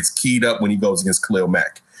Donald gets keyed up when he goes against Khalil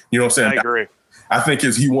Mack. You know what I'm saying? I agree. I think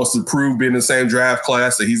if he wants to prove being in the same draft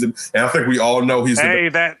class that and I think we all know he's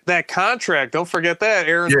that contract. Don't forget that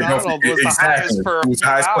Aaron Donald was the highest for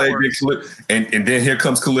highest paid, and then here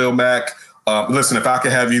comes Khalil Mack. Listen, if I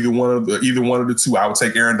could have either one of the two, I would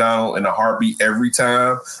take Aaron Donald in a heartbeat every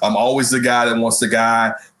time. I'm always the guy that wants the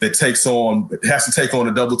guy that has to take on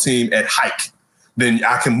a double team at hike. Then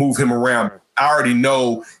I can move him around. I already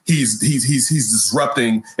know he's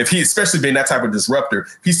disrupting. If he, especially being that type of disruptor,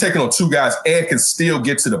 he's taking on 2 guys and can still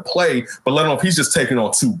get to the play. But let alone if he's just taking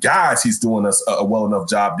on 2 guys, he's doing us a well enough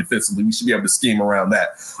job defensively. We should be able to scheme around that.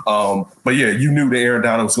 But yeah, you knew that Aaron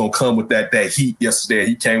Donald was going to come with that heat yesterday.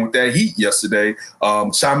 He came with that heat yesterday.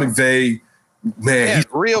 Sean McVay, man.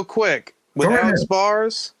 Real quick with Alex Barr,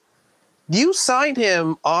 you signed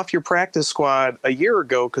him off your practice squad a year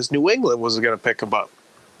ago because New England was going to pick him up.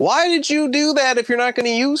 Why did you do that if you're not going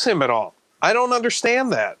to use him at all? I don't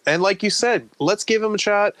understand that. And like you said, let's give him a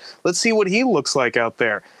shot. Let's see what he looks like out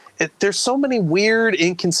there. There's so many weird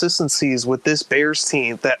inconsistencies with this Bears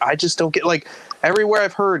team that I just don't get. Like, everywhere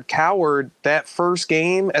I've heard Coward, that first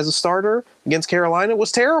game as a starter against Carolina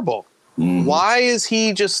was terrible. Mm-hmm. Why is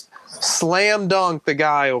he just slam dunk the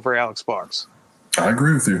guy over Alex Barr? I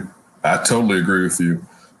agree with you. I totally agree with you.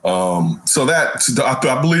 So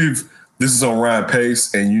I believe this is on Ryan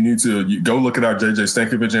Pace, and you need to go look at our JJ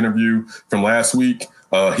Stankovic interview from last week.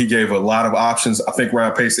 He gave a lot of options. I think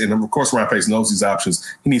Ryan Pace, and of course Ryan Pace knows these options.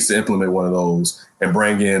 He needs to implement one of those and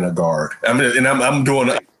bring in a guard. I'm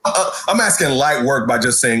asking light work by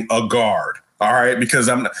just saying a guard. All right, because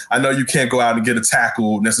I know you can't go out and get a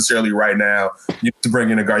tackle necessarily right now. You need to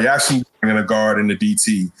bring in a guard. You actually need to bring in a guard in the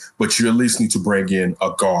DT, but you at least need to bring in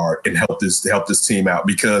a guard and help this team out,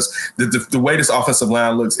 because the way this offensive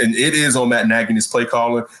line looks, and it is on Matt Nagy and his play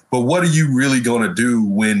calling, but what are you really going to do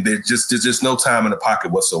when there's just no time in the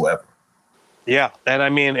pocket whatsoever? Yeah, and I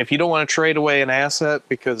mean, if you don't want to trade away an asset,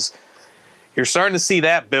 because you're starting to see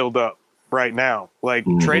that build up right now, like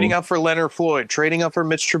trading up for Leonard Floyd, trading up for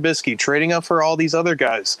Mitch Trubisky, trading up for all these other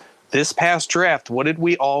guys. This past draft, what did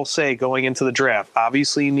we all say going into the draft?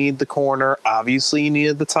 Obviously, you need the corner. Obviously, you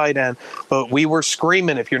needed the tight end. But we were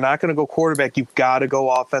screaming, if you're not going to go quarterback, you've got to go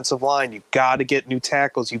offensive line. You've got to get new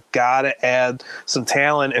tackles. You've got to add some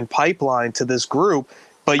talent and pipeline to this group.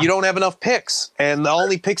 but you don't have enough picks. And the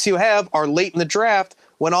only picks you have are late in the draft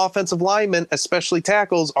when offensive linemen, especially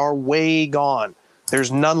tackles, are way gone.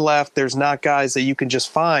 There's none left. There's not guys that you can just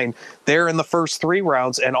find. They're in the first 3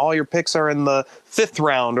 rounds, and all your picks are in the 5th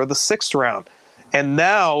round or the 6th round. And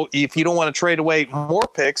now, if you don't want to trade away more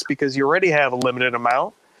picks because you already have a limited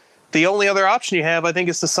amount, the only other option you have, I think,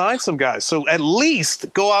 is to sign some guys. So at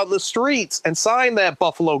least go out in the streets and sign that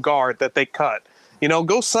Buffalo guard that they cut.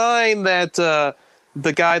 Go sign that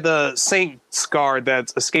the guy, the Saints guard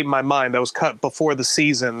that escaped my mind, that was cut before the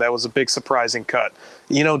season. That was a big surprising cut.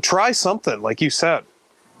 Try something, like you said.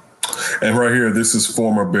 And right here, this is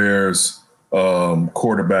former Bears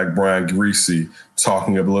quarterback Brian Griese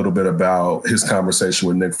talking a little bit about his conversation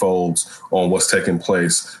with Nick Foles on what's taking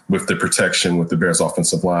place with the protection with the Bears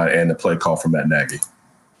offensive line and the play call from Matt Nagy.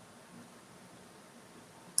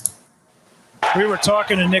 We were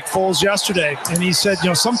talking to Nick Foles yesterday, and he said,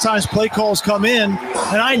 sometimes play calls come in,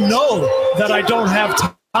 and I know that I don't have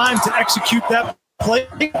time to execute that play,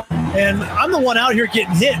 and I'm the one out here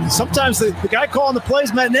getting hit. And sometimes the guy calling the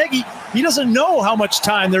plays, Matt Nagy, he doesn't know how much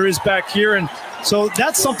time there is back here, and so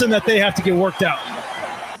that's something that they have to get worked out.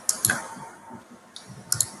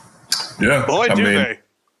 Yeah, boy, do they.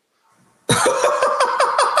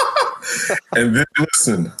 And then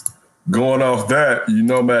listen, going off that,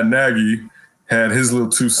 Matt Nagy had his little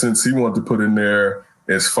 2 cents he wanted to put in there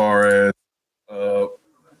as far as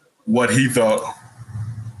what he thought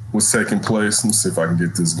was taking place. Let me see if I can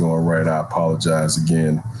get this going right. I apologize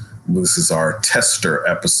again. This is our tester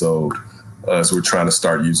episode as we're trying to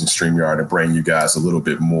start using StreamYard and bring you guys a little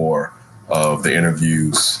bit more of the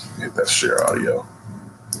interviews. Hit that share audio.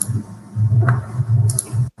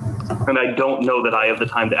 And I don't know that I have the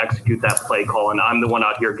time to execute that play call, and I'm the one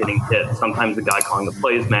out here getting hit. Sometimes the guy calling the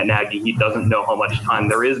plays, Matt Nagy, he doesn't know how much time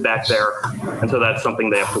there is back there, and so that's something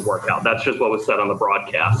they have to work out. That's just what was said on the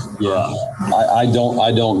broadcast. Yeah, I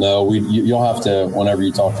don't know. You'll have to, whenever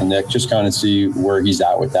you talk to Nick, just kind of see where he's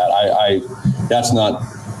at with that. That's not.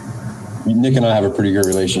 Nick and I have a pretty good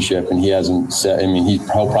relationship, and he hasn't said.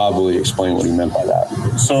 He'll probably explain what he meant by that.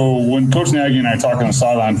 So when Coach Nagy and I talk on the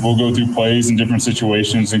sidelines, we'll go through plays in different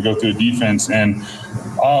situations and go through the defense. And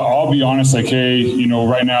I'll be honest, like, hey,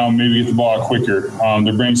 right now maybe get the ball out quicker.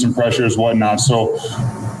 They're bringing some pressures, whatnot. So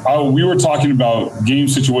we were talking about game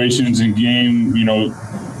situations and game,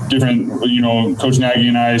 different, Coach Nagy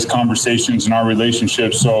and I's conversations and our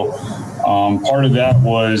relationship. So. Part of that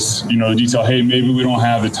was, the detail, hey, maybe we don't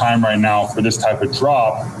have the time right now for this type of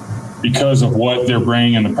drop because of what they're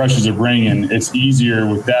bringing and the pressures they're bringing. It's easier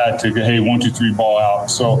with that to go, hey, 1, 2, 3, ball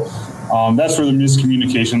out. So that's where the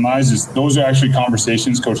miscommunication lies. Is those are actually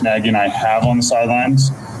conversations Coach Nagy and I have on the sidelines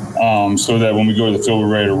so that when we go to the field,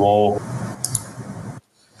 we're ready to roll.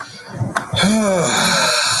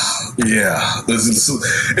 Yeah,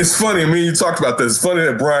 it's funny. You talked about this. It's funny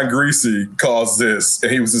that Brian Griese calls this,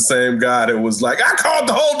 and he was the same guy that was like, I called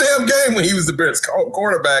the whole damn game when he was the Bears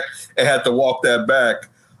quarterback and had to walk that back.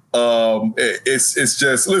 It's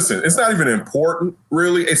just, listen, it's not even important,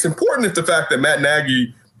 really. It's important if the fact that Matt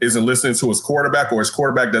Nagy isn't listening to his quarterback, or his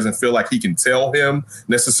quarterback doesn't feel like he can tell him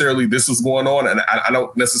necessarily this is going on. And I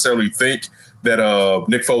don't necessarily think that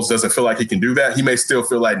Nick Foles doesn't feel like he can do that. He may still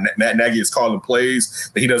feel like Matt Nagy is calling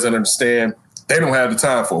plays that he doesn't understand. They don't have the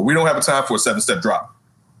time for. We don't have the time for a 7-step drop.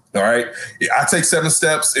 All right. I take 7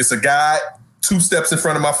 steps. It's a guy 2 steps in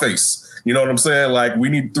front of my face. You know what I'm saying? Like, we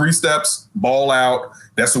need 3 steps, ball out.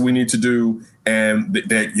 That's what we need to do. And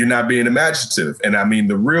that you're not being imaginative. And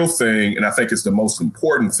the real thing, and I think it's the most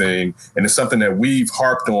important thing, and it's something that we've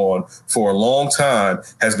harped on for a long time,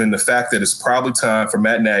 has been the fact that it's probably time for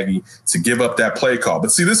Matt Nagy to give up that play call.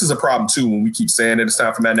 But see, this is a problem too when we keep saying that it's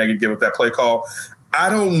time for Matt Nagy to give up that play call.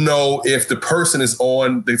 I don't know if the person is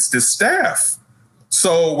on this staff.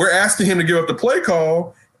 So we're asking him to give up the play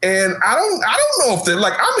call. And I don't know if they're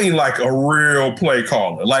like a real play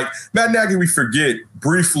caller. Like Matt Nagy, we forget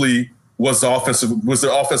briefly was the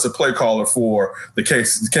offensive play caller for the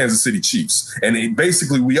Kansas City Chiefs. And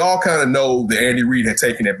basically we all kind of know that Andy Reid had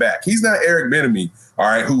taken it back. He's not Eric Bieniemy, all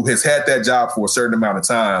right, who has had that job for a certain amount of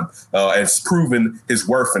time and has proven his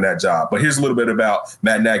worth in that job. But here's a little bit about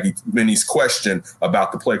Matt Nagy's question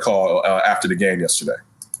about the play call after the game yesterday.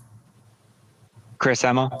 Chris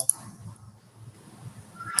Emma.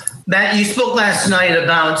 Matt, you spoke last night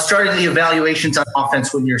about starting the evaluations on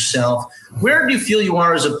offense with yourself. Where do you feel you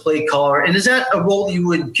are as a play caller? And is that a role you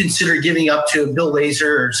would consider giving up to Bill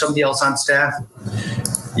Lazor or somebody else on staff?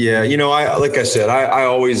 Yeah, like I said, I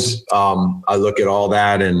always I look at all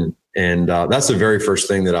that and that's the very first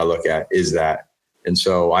thing that I look at is that. And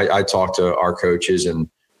so I talk to our coaches and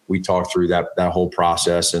we talk through that whole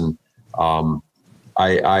process. And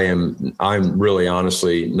I'm really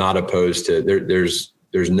honestly not opposed to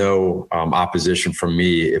there's no opposition from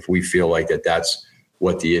me if we feel like that's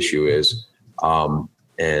what the issue is.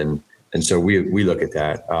 And so we look at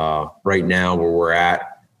that right now where we're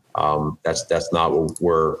at. That's not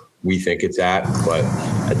where we think it's at, but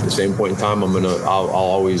at the same point in time, I'll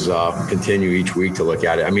always continue each week to look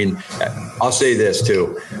at it. I mean, I'll say this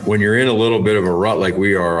too: when you're in a little bit of a rut like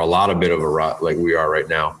we are, a lot of bit of a rut like we are right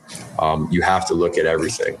now, you have to look at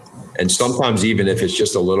everything. And sometimes even if it's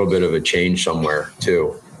just a little bit of a change somewhere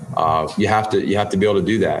too, you have to be able to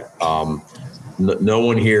do that. No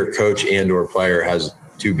one here, coach and or player, has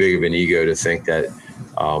too big of an ego to think that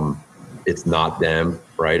it's not them,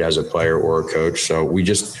 right, as a player or a coach. So we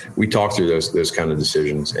talk through those kind of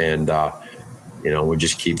decisions, and we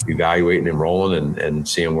just keep evaluating and rolling and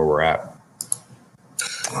seeing where we're at.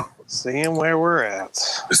 Seeing where we're at.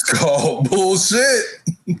 It's called bullshit.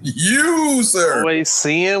 You, sir. Always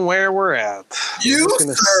seeing where we're at. You,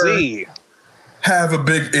 sir, have a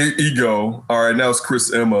big ego. All right, now it's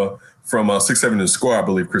Chris Emma from 6-7 the Score. I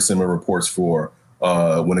believe Chris Emma reports for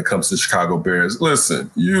when it comes to Chicago Bears. Listen,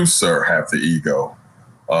 you, sir, have the ego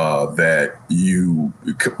that you,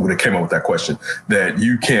 when it came up with that question, that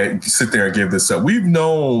you can't sit there and give this up. We've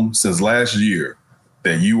known since last year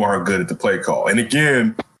that you aren't good at the play call. And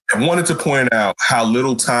again, I wanted to point out how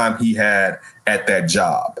little time he had at that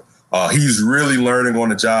job. He's really learning on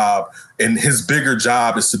the job, and his bigger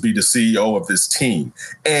job is to be the CEO of this team.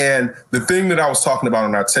 And the thing that I was talking about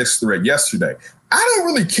on our text thread yesterday, I don't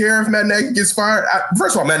really care if Matt Nagy gets fired.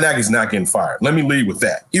 First of all, Matt Nagy's not getting fired. Let me lead with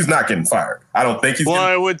that. He's not getting fired. I don't think he's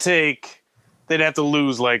it would take – they'd have to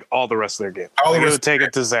lose, like, all the rest of their game. It would take a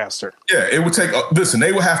disaster. Yeah, it would take listen,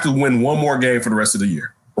 they would have to win one more game for the rest of the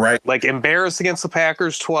year, right? Like, embarrassed against the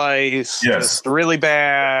Packers twice. Yes. Just really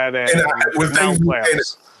bad. And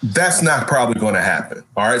that's not probably going to happen,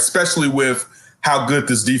 all right, especially with how good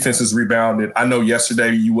this defense has rebounded. I know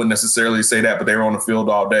yesterday you wouldn't necessarily say that, but they were on the field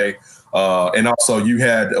all day. And also you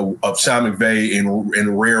had Sean McVay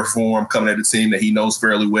in rare form coming at the team that he knows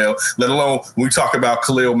fairly well, let alone when we talk about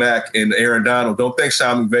Khalil Mack and Aaron Donald. Don't think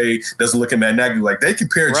Sean McVay doesn't look at Matt Nagy like they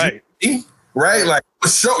compared you to me, right? Like,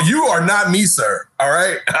 you are not me, sir, all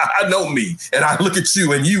right? I know me, and I look at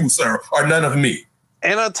you, and you, sir, are none of me.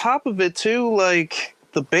 And on top of it, too, like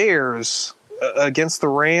the Bears against the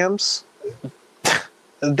Rams,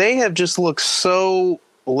 they have just looked so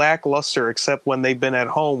lackluster except when they've been at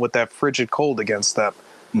home with that frigid cold against them.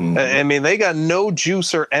 Mm-hmm. I mean, they got no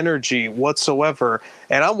juice or energy whatsoever.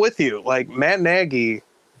 And I'm with you. Like, Matt Nagy,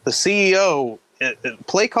 the CEO,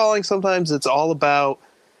 play calling, sometimes it's all about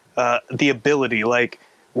the ability. Like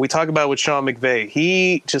we talk about with Sean McVay,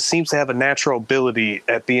 he just seems to have a natural ability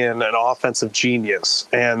at being an offensive genius.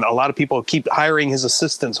 And a lot of people keep hiring his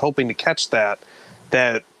assistants, hoping to catch that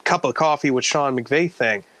cup of coffee with Sean McVay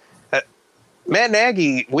thing. Matt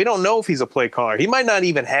Nagy, we don't know if he's a play caller. He might not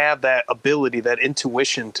even have that ability, that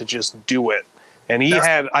intuition to just do it. And he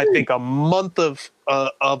had, I think, a month of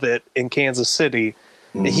it in Kansas City.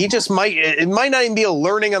 Mm. He just it might not even be a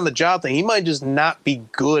learning on the job thing. He might just not be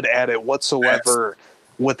good at it whatsoever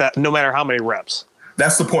with that, no matter how many reps.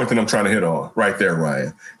 That's the point that I'm trying to hit on right there,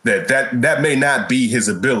 Ryan, that may not be his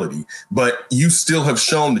ability, but you still have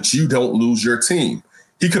shown that you don't lose your team.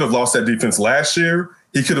 He could have lost that defense last year.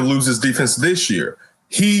 He could have lost his defense this year.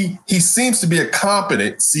 He seems to be a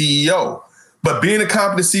competent CEO, but being a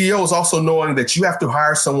competent CEO is also knowing that you have to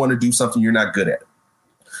hire someone to do something you're not good at.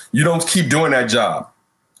 You don't keep doing that job.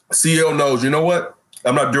 CEO knows, you know what?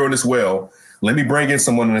 I'm not doing this well. Let me bring in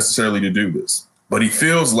someone necessarily to do this. But he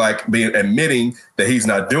feels like admitting that he's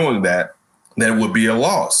not doing that it would be a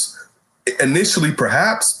loss. Initially,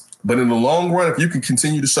 perhaps, but in the long run, if you can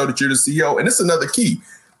continue to show that you're the CEO, and it's another key,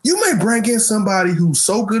 you may bring in somebody who's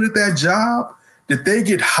so good at that job that they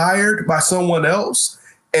get hired by someone else,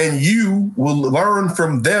 and you will learn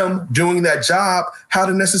from them doing that job how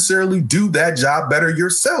to necessarily do that job better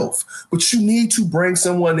yourself. But you need to bring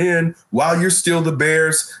someone in while you're still the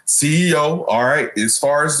Bears CEO. All right, as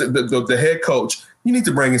far as the head coach, you need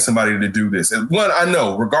to bring in somebody to do this. And one, I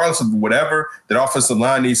know, regardless of whatever, that offensive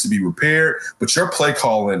line needs to be repaired, but your play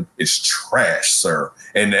calling is trash, sir.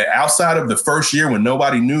 And outside of the first year when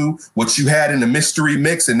nobody knew what you had in the mystery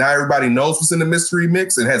mix and now everybody knows what's in the mystery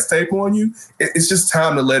mix and has tape on you, it's just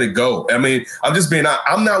time to let it go. I mean,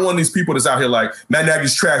 I'm not one of these people that's out here like, Matt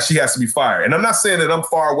Nagy's trash, he has to be fired. And I'm not saying that I'm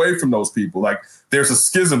far away from those people. Like, there's a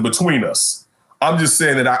schism between us. I'm just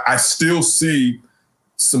saying that I still see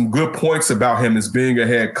some good points about him as being a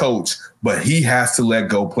head coach, but he has to let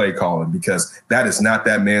go play calling because that is not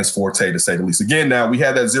that man's forte, to say the least. Again, now we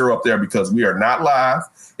had that 0 up there because we are not live.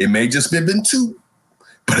 It may just have been 2,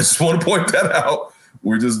 But I just want to point that out.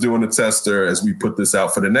 We're just doing a tester as we put this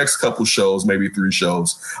out for the next couple shows, maybe 3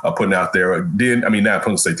 shows, putting out there. Not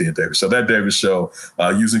going to say Dan Davis Show. That Davis Show,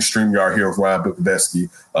 using StreamYard here with Ryan Bukowski,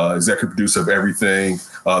 executive producer of everything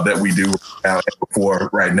that we do now and before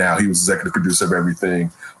right now. He was executive producer of everything.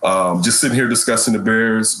 Just sitting here discussing the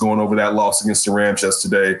Bears, going over that loss against the Rams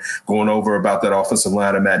yesterday, going over about that offensive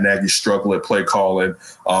line and Matt Nagy's struggle at play calling,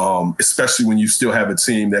 especially when you still have a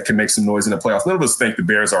team that can make some noise in the playoffs. None of us think the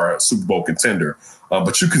Bears are a Super Bowl contender.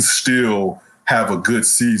 But you can still have a good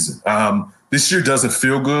season. This year doesn't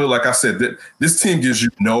feel good. Like I said, this team gives you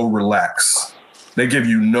no relax. They give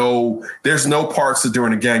you there's no parts of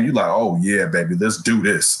during the game. You're like, oh, yeah, baby, let's do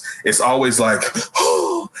this. It's always like,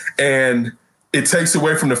 oh, and it takes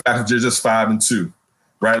away from the fact that you're just 5-2,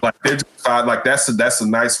 right? Like they're just 5. Like that's a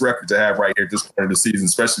nice record to have right here at this point of the season,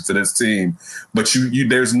 especially to this team. But you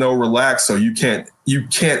there's no relax, so you can't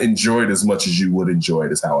enjoy it as much as you would enjoy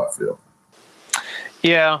it. Is how I feel.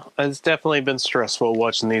 Yeah, it's definitely been stressful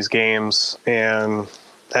watching these games, and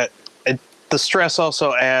the stress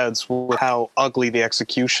also adds with how ugly the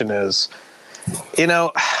execution is. You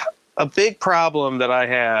know, a big problem that I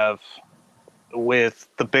have with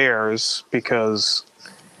the Bears, because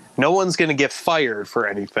no one's going to get fired for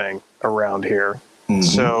anything around here. Mm-hmm.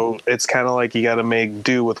 So it's kind of like you got to make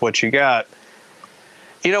do with what you got.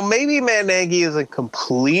 You know, maybe Matt Nagy isn't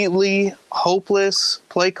completely hopeless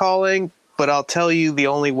play calling, but I'll tell you the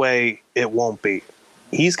only way it won't be.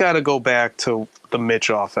 He's got to go back to the Mitch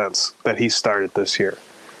offense that he started this year,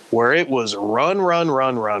 where it was run,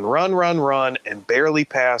 and barely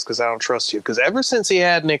pass because I don't trust you. Because ever since he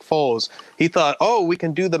had Nick Foles, he thought, oh, we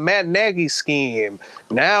can do the Matt Nagy scheme.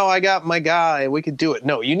 Now I got my guy. We can do it.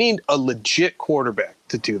 No, you need a legit quarterback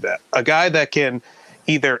to do that. A guy that can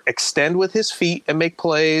either extend with his feet and make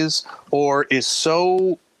plays, or is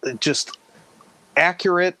so just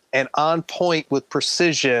accurate and on point with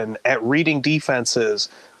precision at reading defenses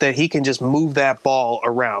that he can just move that ball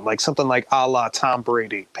around, like something like a la Tom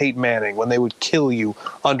Brady, Peyton Manning, when they would kill you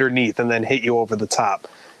underneath and then hit you over the top.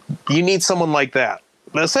 You need someone like that.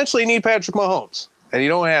 But essentially, you need Patrick Mahomes, and you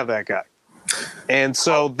don't have that guy. And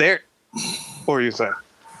so what are you saying?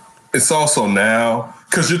 It's also now,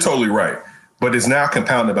 because you're totally right, but it's now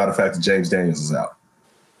compounded by the fact that James Daniels is out.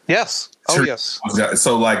 Yes. Oh, yes.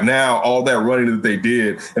 So, like, now all that running that they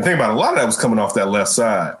did, and think about it, a lot of that was coming off that left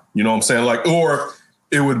side. You know what I'm saying? Like, or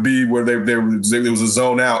it would be where there was a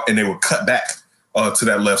zone out and they would cut back to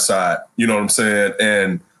that left side. You know what I'm saying?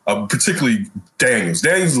 And particularly Daniels.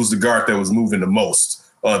 Daniels was the guard that was moving the most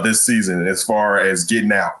this season as far as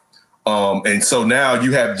getting out. And so now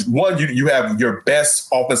you have you have your best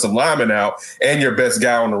offensive lineman out and your best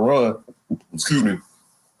guy on the run. Excuse me.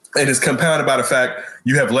 And it's compounded by the fact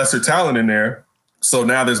you have lesser talent in there. So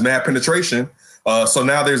now there's mad penetration. So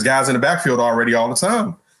now there's guys in the backfield already all the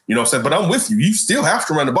time. You know what I'm saying? But I'm with you. You still have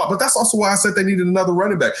to run the ball. But that's also why I said they needed another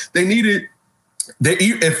running back. If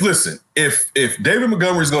David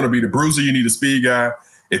Montgomery is going to be the bruiser, you need a speed guy.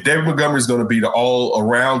 If David Montgomery is going to be the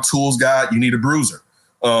all-around tools guy, you need a bruiser.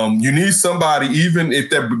 You need somebody, even if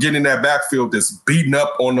they're getting in that backfield, that's beating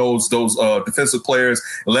up on those defensive players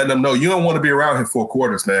and letting them know you don't want to be around here 4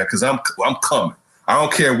 quarters, man, because I'm coming. I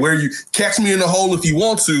don't care where you catch me in the hole if you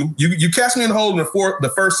want to. You catch me in the hole in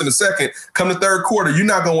the first and the second. Come the third quarter, you're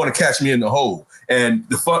not going to want to catch me in the hole. And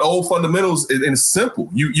the old fundamentals, and it's simple.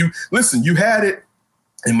 You listen. You had it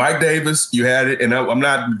in Mike Davis. You had it, and I'm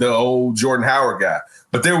not the old Jordan Howard guy,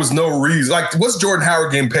 but there was no reason. Like, what's Jordan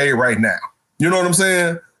Howard getting paid right now? You know what I'm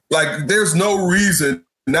saying? Like, there's no reason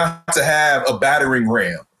not to have a battering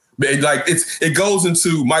ram. Like, it goes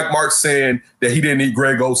into Mike Martz saying that he didn't need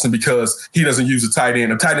Greg Olsen because he doesn't use a tight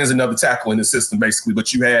end. A tight end is another tackle in the system, basically.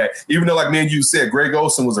 But you had, even though, like me and you said, Greg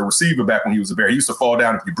Olsen was a receiver back when he was a Bear. He used to fall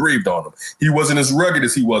down if you breathed on him. He wasn't as rugged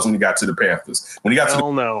as he was when he got to the Panthers. When he got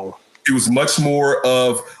he was much more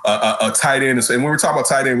of a tight end. And when we're talking about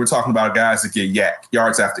tight end, we're talking about guys that get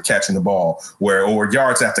yards after catching the ball, or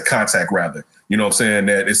yards after contact, rather. You know what I'm saying?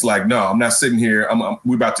 That it's like, no, I'm not sitting here.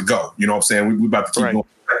 We're about to go. You know what I'm saying? We're about to keep going.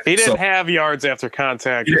 He didn't have yards after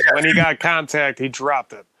contact. Yeah. When he got contact, he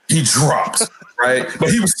dropped it. He dropped, right? But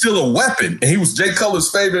he was still a weapon. And he was Jay Cutler's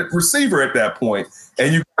favorite receiver at that point.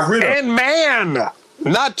 And you got rid of him. And man,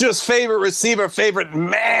 not just favorite receiver, favorite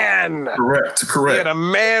man. Correct. He had a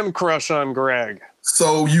man crush on Greg.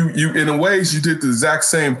 So you in a ways, you did the exact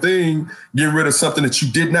same thing, getting rid of something that you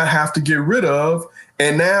did not have to get rid of.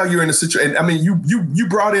 And now you're in a situation. I mean, you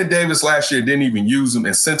brought in Davis last year, didn't even use him,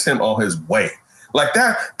 and sent him on his way. Like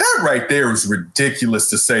that right there is ridiculous,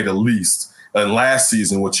 to say the least. last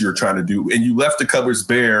season what you were trying to do. And you left the cupboards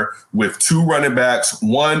bare with 2 running backs,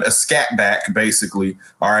 1 a scat back, basically,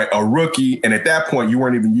 all right, a rookie. And at that point, you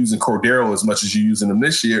weren't even using Cordero as much as you're using him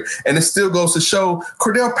this year. And it still goes to show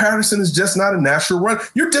Cordero Patterson is just not a natural run.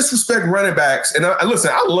 You're disrespecting running backs. And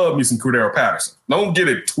listen, I love me some Cordero Patterson. Don't get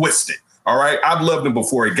it twisted. All right. I've loved him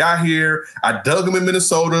before he got here. I dug him in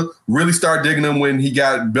Minnesota, really started digging him when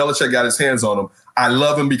Belichick got his hands on him. I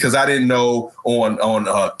love him because I didn't know on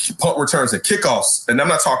punt returns and kickoffs. And I'm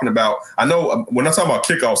not talking about, I know when I'm talking about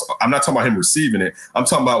kickoffs, I'm not talking about him receiving it. I'm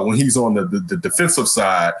talking about when he's on the defensive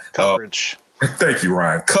side. Coverage. Thank you,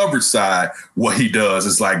 Ryan. Coverage side, what he does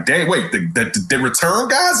is like, dang, wait, the return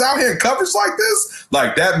guys out here in coverage like this?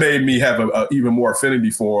 Like, that made me have a even more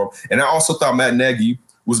affinity for him. And I also thought Matt Nagy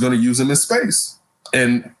was going to use him in space.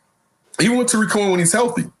 And even with Tariq Cohen when he's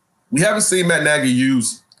healthy, we haven't seen Matt Nagy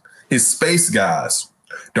use his space guys,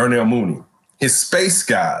 Darnell Mooney, his space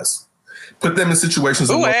guys, put them in situations.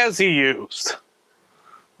 Who has he used?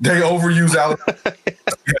 They overuse Alabama.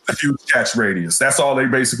 A huge catch radius. That's all they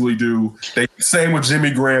basically do. Same with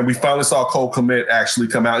Jimmy Graham. We finally saw Cole Kmet actually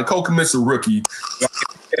come out, and Cole Kmet's a rookie.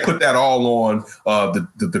 They put that all on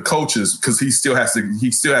the coaches because he still has to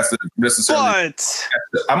necessarily.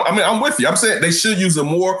 But I'm with you. I'm saying they should use him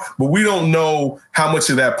more, but we don't know how much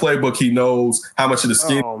of that playbook he knows, how much of the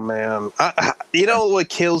scheme. Oh man, you know what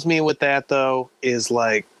kills me with that though is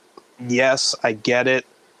like, yes, I get it.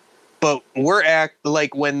 But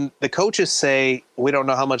like when the coaches say we don't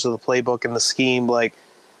know how much of the playbook and the scheme, like,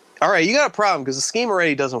 all right, you got a problem because the scheme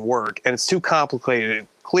already doesn't work and it's too complicated,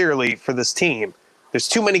 clearly, for this team. There's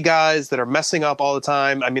too many guys that are messing up all the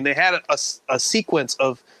time. I mean, they had a sequence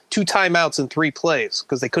of 2 timeouts in 3 plays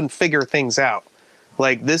because they couldn't figure things out.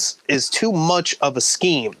 Like, this is too much of a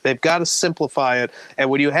scheme. They've got to simplify it. And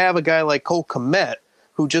when you have a guy like Cole Kmet,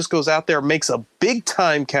 who just goes out there, makes a big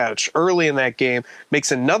time catch early in that game,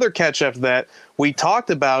 makes another catch after that. We talked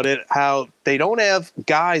about it, how they don't have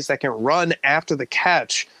guys that can run after the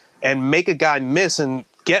catch and make a guy miss and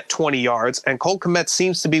get 20 yards. And Cole Kmet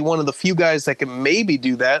seems to be one of the few guys that can maybe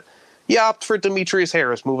do that. You opt for Demetrius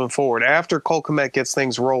Harris moving forward after Cole Kmet gets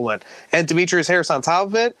things rolling. And Demetrius Harris on top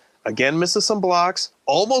of it, again, misses some blocks,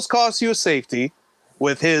 almost costs you a safety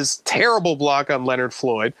with his terrible block on Leonard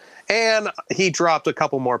Floyd. And he dropped a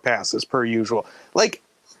couple more passes per usual. Like,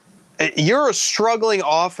 you're a struggling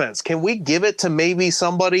offense. Can we give it to maybe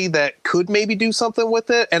somebody that could maybe do something with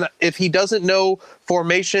it? And if he doesn't know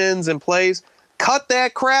formations and plays, cut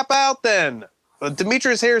that crap out then.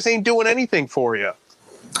 Demetrius Harris ain't doing anything for you.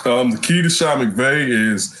 The key to Sean McVay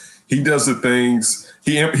is he does the things,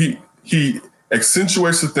 he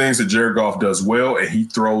accentuates the things that Jared Goff does well, and he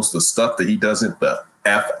throws the stuff that he doesn't the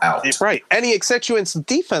F out. Right. And he accentuates the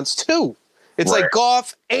defense too. It's right. Like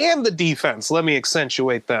Goff and the defense. Let me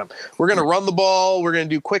accentuate them. We're going to run the ball. We're going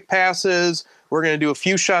to do quick passes. We're going to do a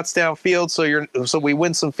few shots downfield so we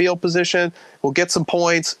win some field position. We'll get some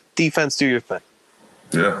points. Defense, do your thing.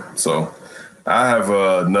 Yeah. So I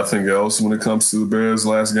have nothing else when it comes to the Bears'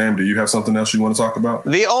 last game. Do you have something else you want to talk about?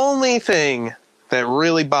 The only thing that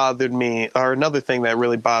really bothered me, or another thing that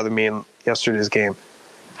really bothered me in yesterday's game,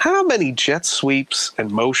 how many jet sweeps and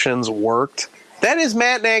motions worked? That is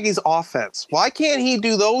Matt Nagy's offense. Why can't he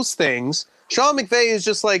do those things? Sean McVay is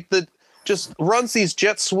just like just runs these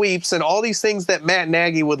jet sweeps and all these things that Matt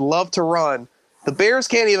Nagy would love to run. The Bears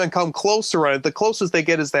can't even come close to run it. The closest they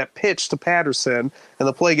get is that pitch to Patterson, and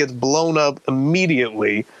the play gets blown up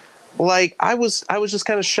immediately. Like, I was just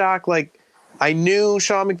kind of shocked. Like, I knew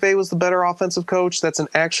Sean McVay was the better offensive coach. That's an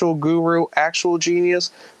actual guru, actual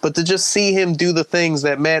genius. But to just see him do the things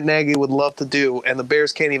that Matt Nagy would love to do, and the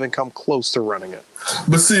Bears can't even come close to running it.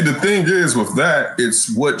 But see, the thing is with that,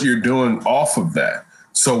 it's what you're doing off of that.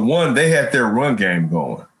 So, one, they had their run game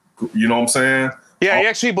going. You know what I'm saying? Yeah, he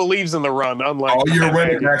actually believes in the run, unlike all your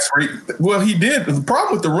running backs. Well, he did. The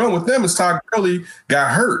problem with the run with them is Todd Gurley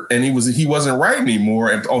got hurt, and he wasn't right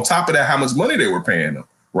anymore. And on top of that, how much money they were paying him,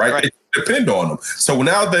 right? They depend on them. So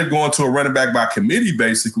now they're going to a running back by committee,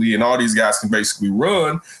 basically, and all these guys can basically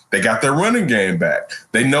run. They got their running game back.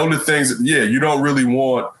 They know the things that, you don't really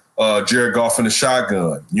want Jared Goff in the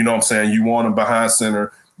shotgun. You know what I'm saying? You want him behind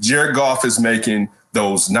center. Jared Goff is making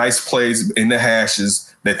those nice plays in the hashes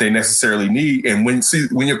that they necessarily need. And when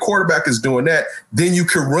your quarterback is doing that, then you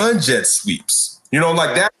can run jet sweeps. You know,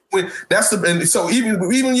 like that. And so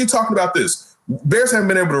even you talking about this, Bears haven't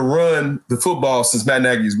been able to run the football since Matt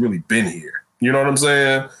Nagy's really been here. You know what I'm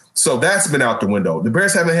saying? So that's been out the window. The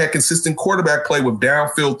Bears haven't had consistent quarterback play with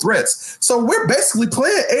downfield threats. So we're basically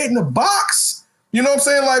playing 8 in the box You know what I'm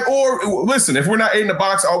saying? Like, or listen, if we're not 8 in the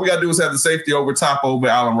box, all we got to do is have the safety over top over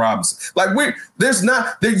Allen Robinson. Like,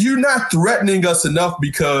 you're not threatening us enough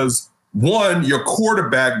because, one, your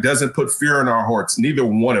quarterback doesn't put fear in our hearts. Neither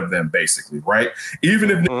one of them, basically, right?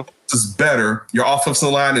 Even if Nick Foles is better, your offensive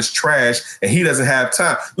line is trash, and he doesn't have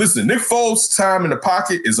time. Listen, Nick Foles' time in the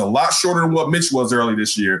pocket is a lot shorter than what Mitch was early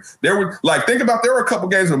this year. There were a couple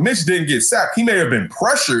games where Mitch didn't get sacked. He may have been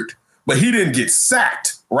pressured, but he didn't get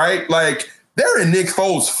sacked, right? Like, they're in Nick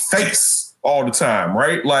Foles' face all the time,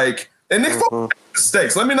 right? Like, and Nick Foles makes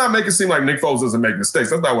mistakes. Let me not make it seem like Nick Foles doesn't make mistakes.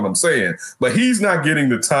 That's not what I'm saying. But he's not getting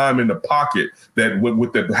the time in the pocket that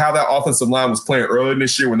with how that offensive line was playing earlier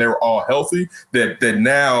this year when they were all healthy. That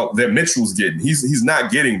now that Mitch was getting, he's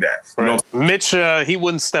not getting that. You know? Mitch, he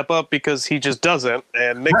wouldn't step up because he just doesn't,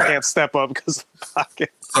 and Nick can't step up because of the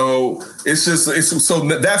pocket. So so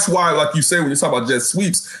that's why, like you say, when you talk about jet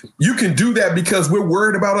sweeps, you can do that because we're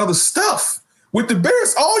worried about other stuff. With the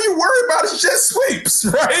Bears, all you worry about is jet sweeps,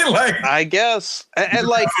 right? Like, I guess. And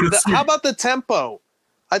like, how about the tempo?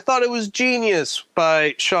 I thought it was genius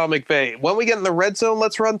by Sean McVay. When we get in the red zone,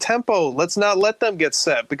 let's run tempo. Let's not let them get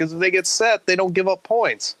set, because if they get set, they don't give up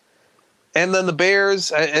points. And then the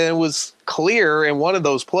Bears, and it was clear in one of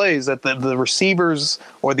those plays that the receivers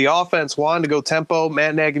or the offense wanted to go tempo.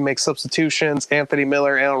 Matt Nagy makes substitutions. Anthony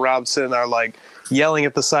Miller, Allen Robinson are like yelling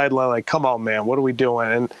at the sideline, like, come on, man, what are we doing?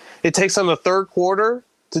 And it takes them the third quarter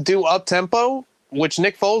to do up-tempo, which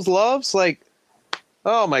Nick Foles loves. Like,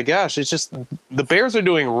 oh, my gosh, it's just the Bears are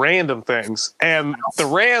doing random things, and the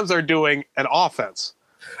Rams are doing an offense.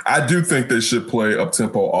 I do think they should play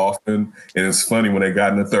up-tempo often, and it's funny, when they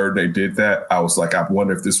got in the third, they did that. I was like, I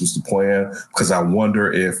wonder if this was the plan, because I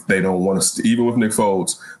wonder if they don't want us to, even with Nick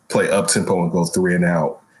Foles, play up-tempo and go 3 and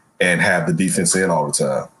out and have the defense in all the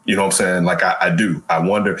time. You know what I'm saying? Like, I do. I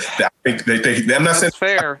wonder. I think I'm not saying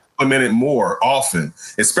fair. Implement it more often,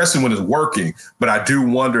 especially when it's working. But I do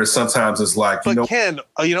wonder sometimes it's like, but Ken,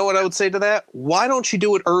 you know what I would say to that? Why don't you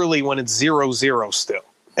do it early when it's 0-0 still?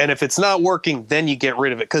 And if it's not working, then you get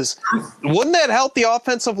rid of it. Because wouldn't that help the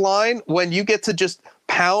offensive line when you get to just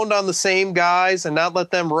pound on the same guys and not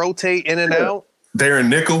let them rotate in and out? They're in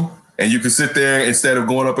nickel, and you can sit there instead of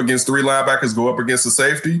going up against 3 linebackers, go up against the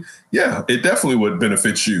safety. Yeah, it definitely would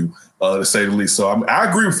benefit you, to say the least. So I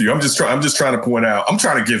agree with you. I'm just trying to point out. I'm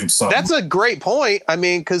trying to give him something. That's a great point. I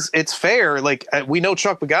mean, because it's fair. Like, we know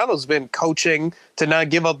Chuck Pagano's been coaching to not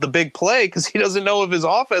give up the big play because he doesn't know if his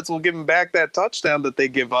offense will give him back that touchdown that they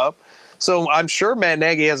give up. So I'm sure Matt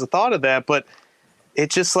Nagy has a thought of that, but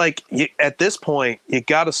it's just like, at this point, you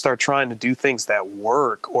got to start trying to do things that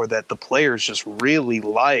work or that the players just really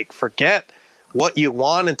like. Forget what you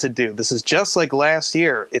wanted to do. This is just like last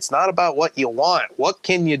year. It's not about what you want. What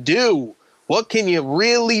can you do? What can you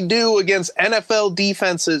really do against NFL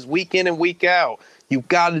defenses week in and week out? You've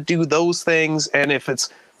got to do those things. And if it's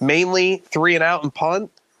mainly 3 and out and punt,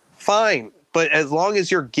 fine. But as long as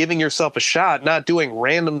you're giving yourself a shot, not doing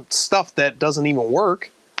random stuff that doesn't even work.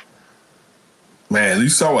 Man, you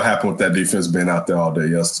saw what happened with that defense being out there all day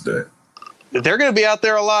yesterday. They're going to be out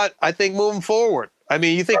there a lot, I think, moving forward. I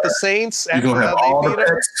mean, you think the Saints... You're going to have all the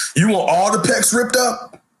pecs? You want all the pecs ripped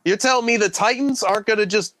up? You're telling me the Titans aren't going to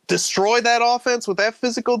just destroy that offense with that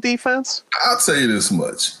physical defense? I'll tell you this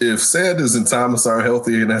much. If Sanders and Thomas are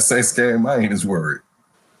healthy in that Saints game, I ain't as worried.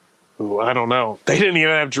 Ooh, I don't know. They didn't even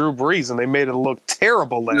have Drew Brees, and they made it look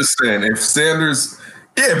terrible last Just saying, if Sanders...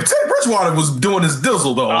 Yeah, but Teddy Bridgewater was doing his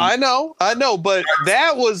dizzle, though. I know, but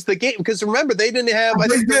that was the game. Because remember, they didn't have, I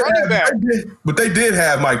think, the running back. But they did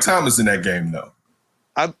have Mike Thomas in that game, though.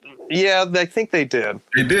 Yeah, I think they did.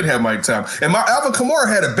 They did have Mike Thomas. And Alvin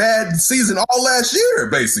Kamara had a bad season all last year,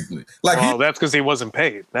 basically. That's because he wasn't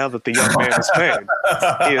paid. Now that the young man is paid,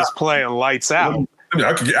 he is playing lights out. I mean,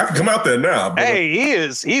 I can come out there now. But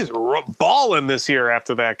he's balling this year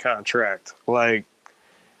after that contract. Like,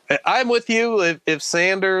 I'm with you. If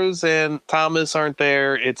Sanders and Thomas aren't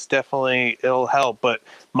there, it'll help. But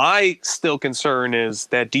my still concern is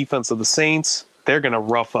that defense of the Saints. They're going to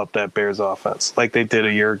rough up that Bears offense like they did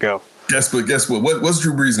a year ago. Guess what? What's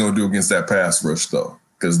Drew Brees going to do against that pass rush, though?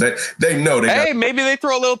 Because they know they maybe they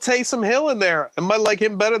throw a little Taysom Hill in there. I might like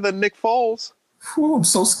him better than Nick Foles. Ooh, I'm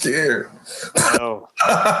so scared. Oh,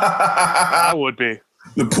 I would be.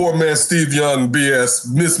 The poor man Steve Young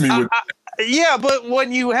BS missed me with. Yeah, but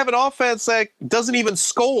when you have an offense that doesn't even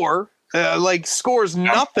score, scores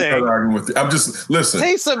nothing. I'm arguing with you. I'm just listen.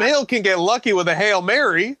 Taysom Hill can get lucky with a Hail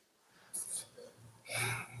Mary.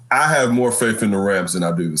 I have more faith in the Rams than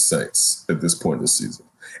I do the Saints at this point in the season,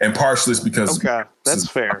 and partially it's because that's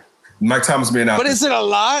fair. Mike Thomas being out. But is it a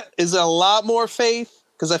lot? Is it a lot more faith?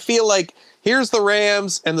 Because I feel like here's the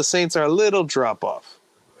Rams, and the Saints are a little drop off.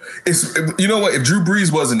 It's, you know what? If Drew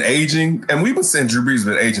Brees wasn't aging, and we've been saying Drew Brees has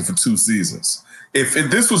been aging for 2 seasons. If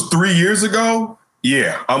this was 3 years ago,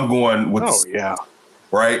 yeah, I'm going with. Oh yeah,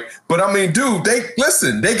 right. But I mean, dude,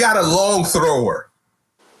 they got a long thrower.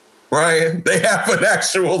 Right, they have an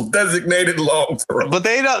actual designated long thrower. But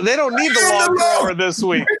they don't need the long thrower this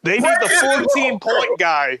week. They need the 14-point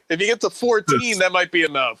guy. If you get to 14, that might be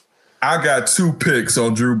enough. I got 2 picks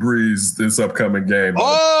on Drew Brees this upcoming game.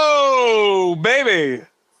 Oh, baby.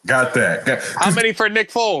 Got that. How many for Nick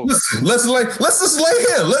Foles? Let's just lay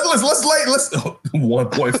here. Let's 1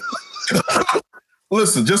 point.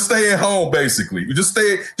 Listen, just stay at home, basically. Just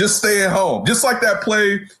stay at home. Just like that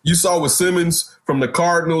play you saw with Simmons from the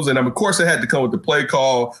Cardinals. And of course, it had to come with the play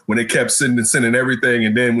call when they kept sending everything.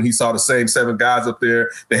 And then when he saw the same 7 guys up there,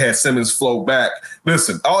 they had Simmons float back.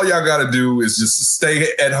 Listen, all y'all got to do is just stay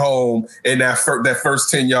at home in that first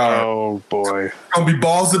 10 yards. Oh, boy. Going to be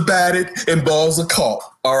balls are batted and balls are caught.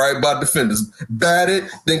 All right, by defenders. Batted,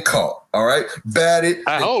 then caught. All right? Batted.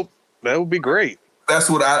 I hope. That would be great. That's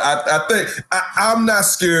what I think. I'm not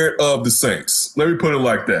scared of the Saints. Let me put it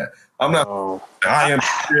like that. I'm not. Oh. I am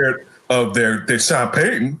scared of their Sean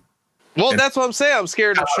Payton. Well, that's what I'm saying. I'm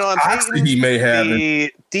scared of Sean Payton. He may have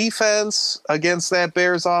the defense against that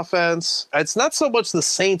Bears offense. It's not so much the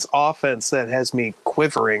Saints offense that has me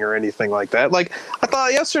quivering or anything like that. Like I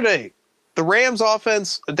thought yesterday, the Rams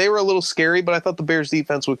offense, they were a little scary, but I thought the Bears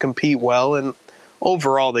defense would compete well, and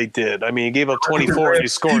overall, they did. I mean, you gave up 24 and you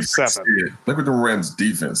scored 7. Look at the Rams'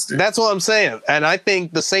 defense did. That's what I'm saying. And I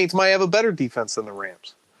think the Saints might have a better defense than the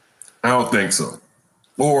Rams. I don't think so.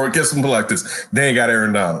 Or get something like this. They ain't got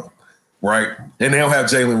Aaron Donald, right? And they don't have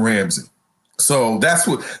Jalen Ramsey. So that's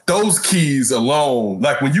what those keys alone,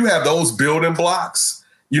 like when you have those building blocks,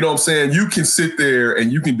 you know what I'm saying? You can sit there and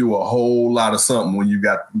you can do a whole lot of something when you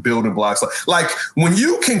got building blocks. Like when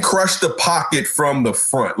you can crush the pocket from the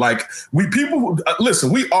front. Like listen,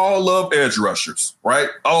 we all love edge rushers, right?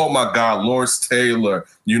 Oh my God, Lawrence Taylor,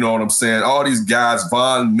 you know what I'm saying? All these guys,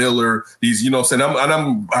 Von Miller, these, you know what I'm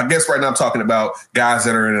saying? I guess right now I'm talking about guys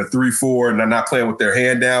that are in a 3-4 and they're not playing with their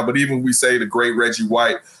hand down. But even we say the great Reggie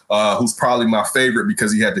White, who's probably my favorite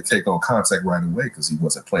because he had to take on contact right away because he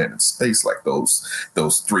wasn't playing in space like those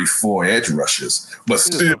 3-4 edge rushers. But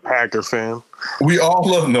still, a Packer fan. We all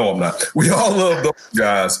love. No, I'm not. We all love those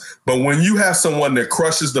guys. But when you have someone that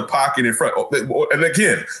crushes the pocket in front, and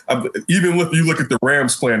again, even if you look at the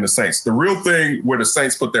Rams playing the Saints, the real thing where the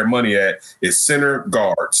Saints put their money at is center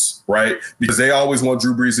guards, right? Because they always want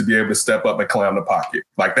Drew Brees to be able to step up and climb the pocket.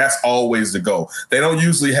 Like that's always the goal. They don't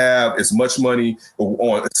usually have as much money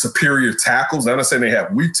on superior tackles. I'm not saying they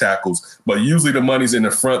have weak tackles, but usually the money's in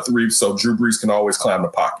the front 3, so Drew Brees can always climb the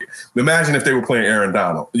pocket. Imagine if they were playing Aaron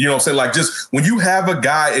Donald. You know what I'm saying? Like just when you have a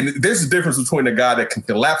guy, and there's a difference between a guy that can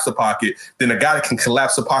collapse the pocket than a guy that can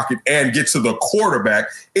collapse the pocket and get to the quarterback,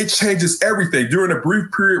 it changes everything. During a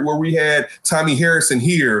brief period where we had Tommy Harrison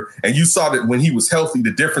here, and you saw that when he was healthy,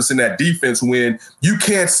 the difference in that defense when you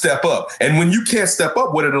can't step up. And when you can't step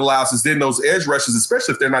up, what it allows is then those edge rushes,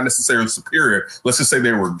 especially if they're not necessarily superior, let's just say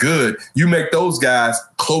they were good, you make those guys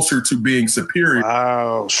closer to being superior.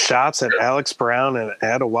 Wow. Shots at Alex Brown and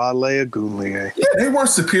Adewale Ogunleye. Yeah, they weren't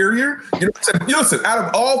superior. You know what I'm saying? Listen,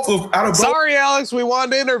 out of sorry, Alex, we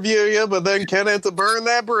wanted to interview you, but then Ken had to burn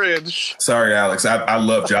that bridge. Sorry, Alex. I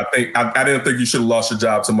loved you. I didn't think you should have lost your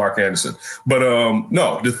job to Mark Anderson. But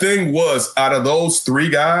no, the thing was, out of those 3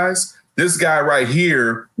 guys, this guy right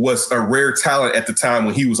here was a rare talent at the time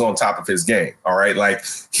when he was on top of his game. All right. Like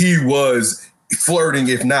he was flirting,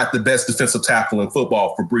 if not the best defensive tackle in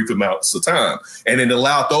football for brief amounts of time. And it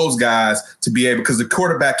allowed those guys to be able, because the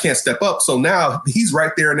quarterback can't step up. So now he's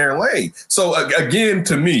right there in their lane. So again,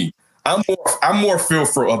 to me, I'm more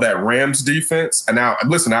fearful of that Rams defense. And now,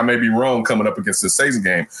 listen, I may be wrong coming up against the Saints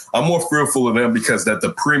game. I'm more fearful of them because that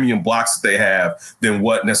the premium blocks that they have than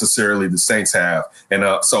what necessarily the Saints have. And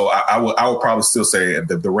so I would probably still say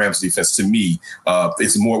that the Rams defense to me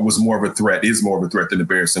is more of a threat than the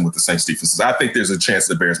Bears and with the Saints defenses. I think there's a chance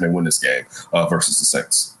the Bears may win this game versus the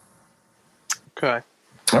Saints. Okay.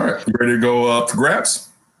 All right. You ready to go for grabs?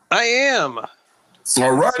 I am.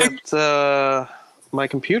 All right. Except, my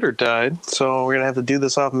computer died, so we're going to have to do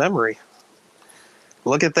this off memory.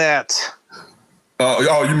 Look at that.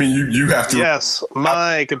 Oh, you mean you have to? Yes,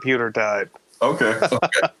 my computer died. Okay.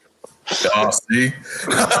 See?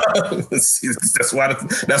 That's why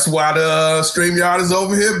the StreamYard is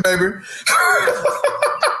over here, baby.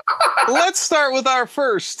 Let's start with our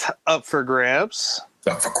first Up for Grabs.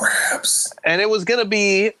 Up for grabs. And it was going to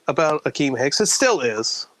be about Akeem Hicks. It still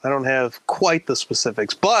is. I don't have quite the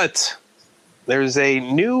specifics, but there's a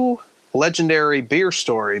new legendary beer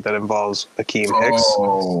story that involves Akeem Hicks.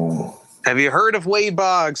 Oh. Have you heard of Wade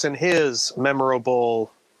Boggs and his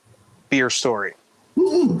memorable beer story?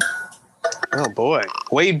 Ooh. Oh, boy.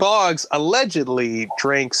 Wade Boggs allegedly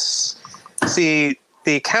drinks. See,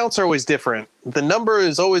 the accounts are always different. The number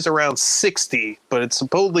is always around 60, but it's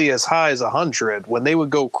supposedly as high as 100. When they would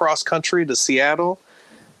go cross country to Seattle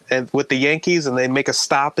and with the Yankees and they'd make a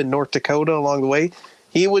stop in North Dakota along the way,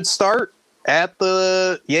 he would start at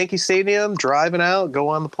the Yankee Stadium, driving out, go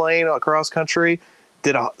on the plane across country,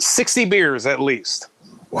 did 60 beers at least.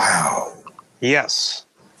 Wow. Yes.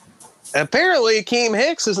 Apparently, Akeem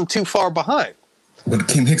Hicks isn't too far behind. But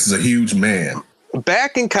Akeem Hicks is a huge man.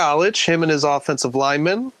 Back in college, him and his offensive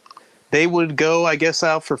lineman, they would go, I guess,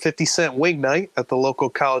 out for 50-cent wing night at the local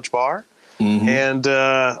college bar. Mm-hmm. And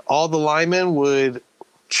all the linemen would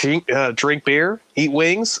drink beer, eat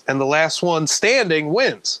wings, and the last one standing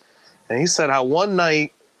wins. And he said how one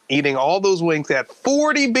night, eating all those wings, they had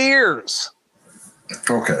 40 beers.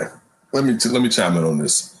 Okay. Let me chime in on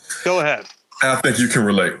this. Go ahead. I think you can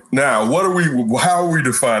relate. Now, how are we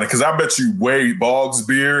defining? Because I bet you Wade Boggs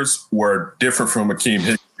beers were different from Akeem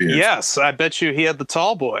Hicks beers. Yes, I bet you he had the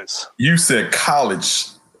tall boys. You said college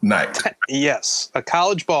night. Yes, a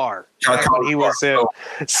college bar. When he was in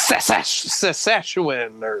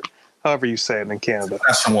Saskatchewan, or however you say it in Canada.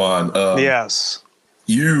 Saskatchewan. Yes.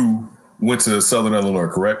 You went to Southern Illinois,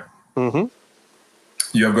 correct? Mm-hmm.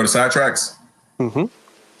 You ever go to Sidetracks? Mm-hmm.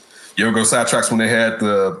 You ever go to Sidetracks when they had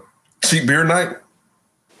the cheap beer night?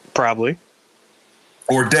 Probably.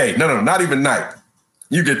 Or day. No, not even night.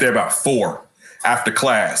 You get there about 4 after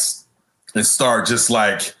class and start just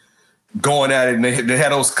like going at it. And they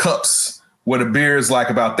had those cups where the beer is like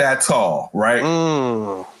about that tall, right?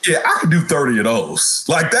 Mm. Yeah, I could do 30 of those.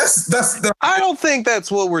 Like that's I don't think that's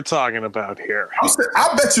what we're talking about here.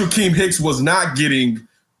 I bet you Akeem Hicks was not getting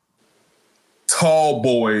tall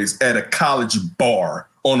boys at a college bar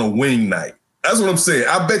on a wing night. That's what I'm saying.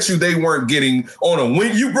 I bet you they weren't getting on a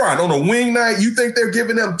wing. On a wing night, you think they're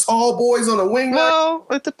giving them tall boys on a wing night? Well,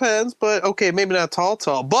 it depends, but okay, maybe not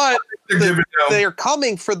tall, but they're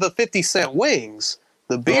coming for the 50-cent wings.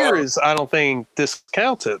 The beer is, I don't think,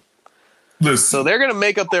 discounted. Listen, so they're going to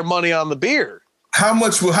make up their money on the beer. How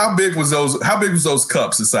big was those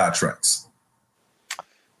cups at Sidetracks?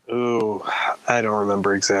 Ooh, I don't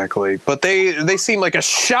remember exactly, but they seem like a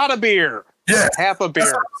shot of beer. Yeah, half a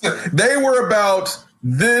beer. They were about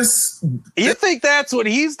this. You think that's what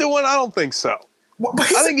he's doing? I don't think so.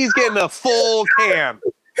 I think he's getting a full can,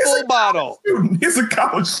 full bottle. He's a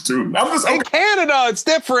college student. In Canada, it's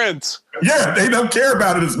different. Yeah, they don't care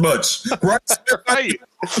about it as much, right? Right.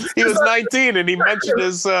 He was 19 and he mentioned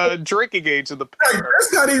his drinking age in the paper.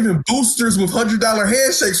 There's not even boosters with $100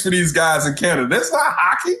 handshakes for these guys in Canada. That's not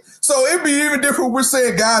hockey. So it'd be even different. We're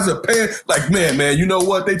saying guys are paying, like, man, you know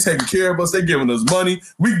what? They taking care of us. They giving us money.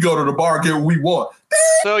 We can go to the bar and get what we want.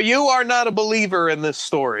 So you are not a believer in this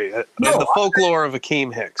story, in the folklore of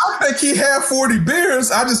Akeem Hicks. I think he had 40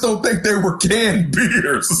 beers. I just don't think they were canned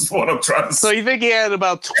beers, is what I'm trying to say. So you think he had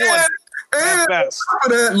about 20? And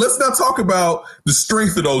let's not talk about the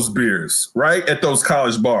strength of those beers, right? At those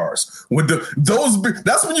college bars. With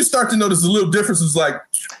that's when you start to notice the little differences. Like,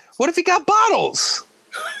 what if he got bottles?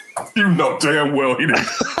 You know damn well he didn't.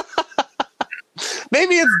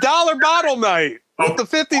 Maybe it's dollar bottle night with the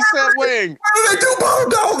 50-cent wing. Why do they do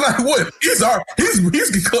bottle night? What?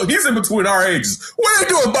 He's in between our ages. Where are they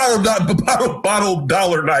doing bottle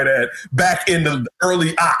dollar night at back in the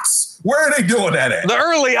early aughts? Where are they doing that at? The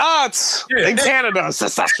early aughts in Canada.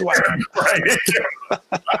 Saskatchewan. Right.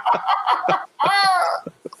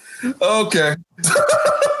 Okay.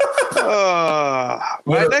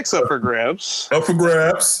 My next up for grabs. Up for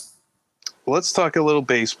grabs. Let's talk a little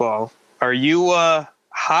baseball. Are you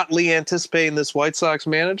hotly anticipating this White Sox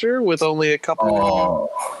manager with only a couple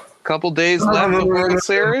days left of the World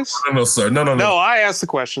Series? No, sir. No. No, I asked the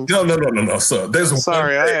question. No, sir.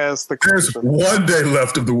 I asked the question. There's 1 day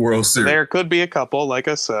left of the World Series. There could be a couple, like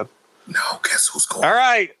I said. No, guess who's going? All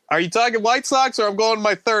right. Are you talking White Sox or I'm going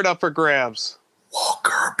my third up for grabs?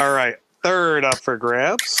 Walker. All right. Third up for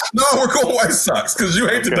grabs. No, we're going White Sox because you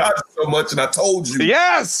hate the Dodgers so much, and I told you.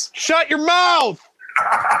 Yes. Shut your mouth.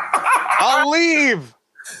 I'll leave.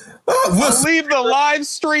 I'll leave the live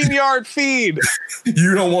StreamYard feed.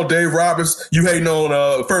 You don't want Dave Roberts. You hating on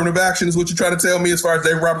affirmative action is what you're trying to tell me as far as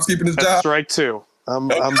Dave Roberts keeping his job? That's right, too. I'm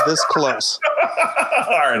this close.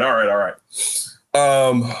 All right.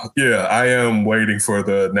 Yeah, I am waiting for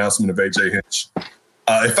the announcement of AJ Hinch.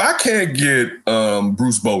 If I can't get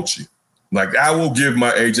Bruce Bochy, like I will give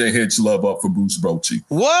my AJ Hinch love up for Bruce Bochy.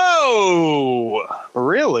 Whoa!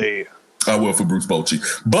 Really? I will for Bruce Bochy.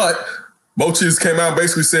 But Bochy has came out and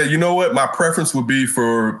basically said, you know what, my preference would be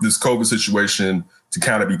for this COVID situation to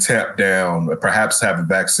kind of be tamped down, perhaps have a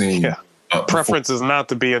vaccine. Yeah. Preference is not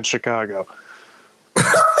to be in Chicago.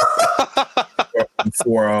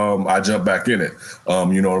 Before I jump back in it.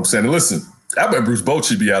 You know what I'm saying? And listen, I bet Bruce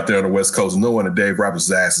Bochy be out there on the West Coast knowing that Dave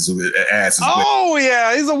Roberts' ass is Oh,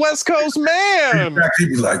 yeah, he's a West Coast man. He'd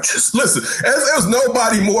be like, just listen, there's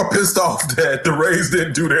nobody more pissed off that the Rays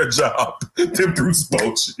didn't do their job than Bruce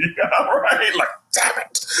Bochy. Right? Like, damn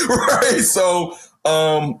it. Right? So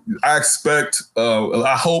I expect,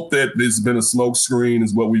 I hope that there's been a smoke screen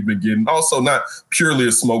is what we've been getting. Also, not purely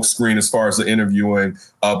a smoke screen as far as the interviewing,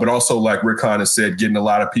 but also, like Rick Hahn has said, getting a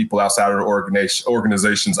lot of people outside of the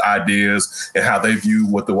organization's ideas and how they view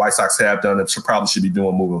what the White Sox have done and probably should be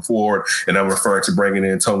doing moving forward. And I'm referring to bringing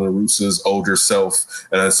in Tony La Russa's older self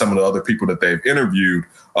and some of the other people that they've interviewed.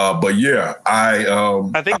 But yeah,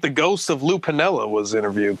 I think the ghost of Lou Piniella was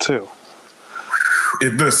interviewed too.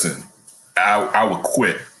 Listen. I would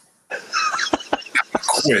quit.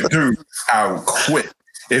 Dude. I would quit.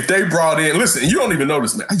 If they brought in, listen, you don't even know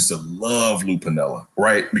this, man. I used to love Lou Piniella,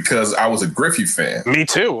 right? Because I was a Griffey fan. Me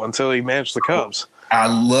too, until he managed the Cubs. I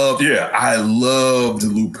loved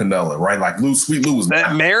Lou Piniella, right? Like Sweet Lou was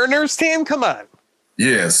that Mariners team. Come on.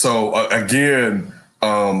 Yeah. So again.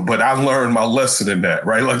 But I learned my lesson in that,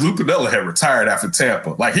 right? Like Lou Piniella had retired after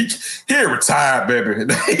Tampa. Like he had retired,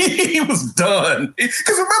 baby. He was done. Because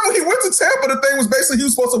remember when he went to Tampa, the thing was basically he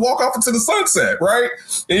was supposed to walk off into the sunset, right?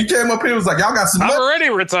 And he came up here and was like, y'all got some. I'm already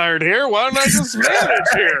retired here. Why don't I just manage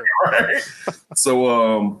here? Right.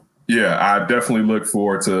 So yeah, I definitely look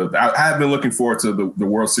forward to. I have been looking forward to the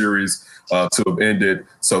World Series to have ended,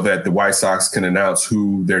 so that the White Sox can announce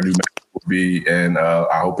who their new will be, and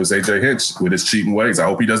I hope it's AJ Hinch with his cheating ways. I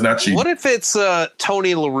hope he does not cheat. What if it's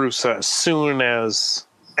Tony La Russa as soon as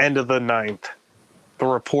end of the ninth? The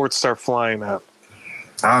reports start flying out.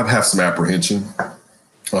 I have some apprehension.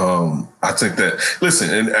 I think that listen,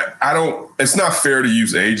 and I don't. It's not fair to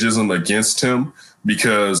use ageism against him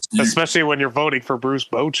because especially when you're voting for Bruce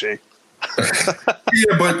Bochy.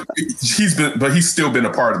 Yeah, but he's still been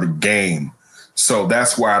a part of the game. So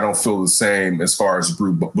that's why I don't feel the same as far as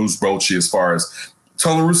Bruce Bochy, as far as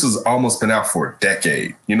Tony La Russa's almost been out for a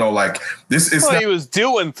decade. You know, like this is. Well, he was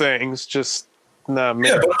doing things, just not.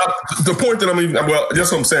 Yeah, but the point that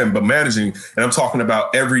that's what I'm saying. But managing, and I'm talking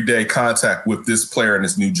about everyday contact with this player and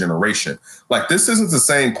this new generation. Like this isn't the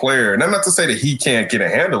same player, and I'm not to say that he can't get a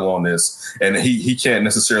handle on this, and he can't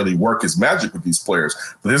necessarily work his magic with these players.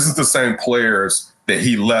 But this is the same players that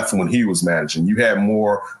he left when he was managing. You had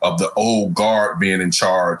more of the old guard being in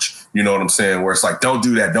charge, you know what I'm saying, where it's like, don't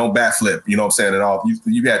do that, don't bat flip, you know what I'm saying, and all.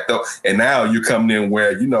 You had and now you're coming in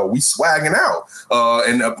where, you know, we swagging out.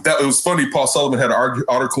 It was funny, Paul Sullivan had an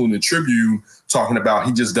article in the Tribune talking about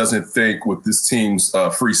he just doesn't think with this team's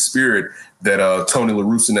free spirit that Tony La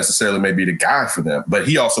Russa necessarily may be the guy for them. But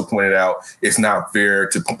he also pointed out it's not fair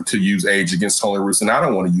to use age against Tony La Russa, and I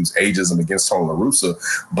don't want to use ageism against Tony La Russa,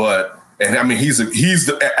 but and I mean,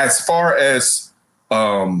 as far as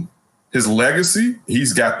his legacy,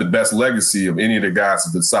 he's got the best legacy of any of the guys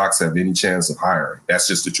that the Sox have any chance of hiring. That's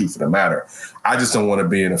just the truth of the matter. I just don't want to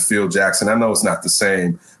be in a Phil Jackson. I know it's not the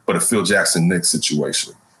same, but a Phil Jackson Knicks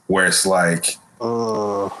situation where it's like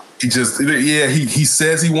he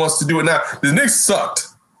says he wants to do it now. The Knicks sucked.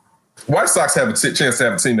 White Sox have a chance to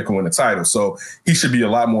have a team that can win a title, so he should be a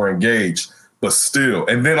lot more engaged. But still,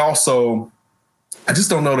 and then also, I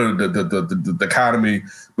just don't know the dichotomy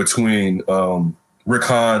between Rick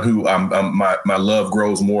Hahn, who my love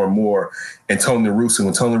grows more and more, and Tony La Russa.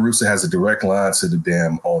 When Tony La Russa has a direct line to the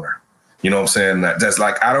damn owner, you know what I'm saying? That's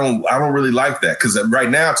like I don't really like that, because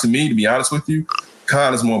right now, to me, to be honest with you,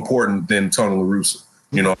 Hahn is more important than Tony La Russa.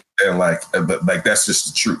 You know what I'm saying? Like that's just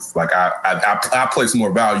the truth. Like I place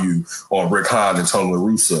more value on Rick Hahn than Tony La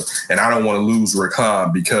Russa, and I don't want to lose Rick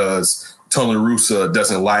Hahn because Tony La Russa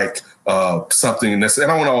doesn't like something, and I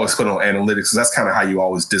don't want to always put it on analytics, because that's kind of how you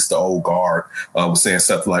always diss the old guard with saying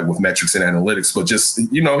stuff like with metrics and analytics. But just,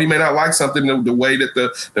 you know, he may not like something the way that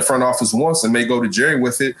the front office wants, and may go to Jerry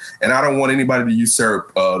with it. And I don't want anybody to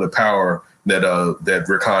usurp the power that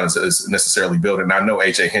Rick Hahn is necessarily building. And I know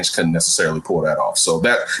AJ Hinch couldn't necessarily pull that off. So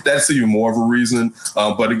that's even more of a reason.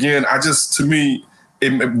 But again, to me,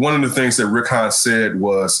 one of the things that Rick Hahn said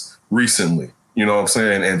was recently. You know what I'm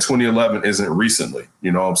saying? And 2011 isn't recently.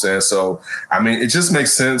 You know what I'm saying? So, I mean, it just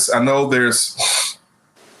makes sense. I know there's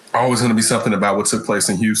always going to be something about what took place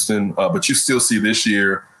in Houston, but you still see this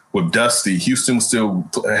year with Dusty, Houston still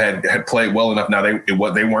had played well enough. Now,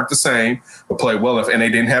 they weren't the same, but played well enough. And they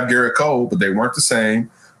didn't have Garrett Cole, but they weren't the same.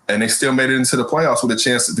 and they still made it into the playoffs with a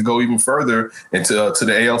chance to go even further into to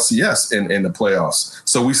the ALCS in the playoffs.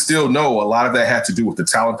 So we still know a lot of that had to do with the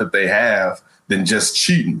talent that they have than just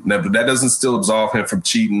cheating. Now, that doesn't still absolve him from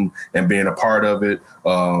cheating and being a part of it.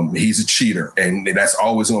 He's a cheater, and that's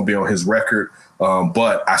always going to be on his record.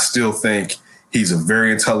 But I still think he's a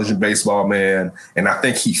very intelligent baseball man, and I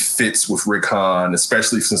think he fits with Rick Hahn,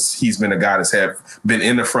 especially since he's been a guy that's been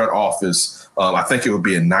in the front office. I think it would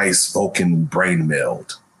be a nice Vulcan brain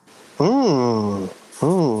meld.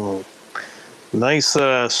 Nice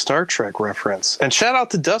Star Trek reference. And shout out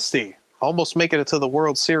to Dusty, almost making it to the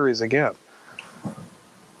World Series again.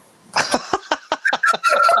 I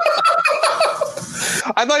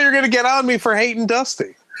thought you were going to get on me for hating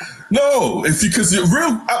Dusty. No, it's because you're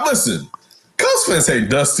real. Listen, Cubs fans hate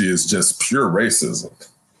Dusty is just pure racism.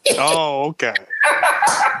 Oh, okay.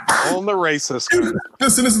 On the racist.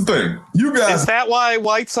 Listen, this is the thing. You guys. Is that why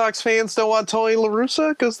White Sox fans don't want Tony La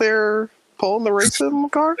Russa? Because they're pulling the racism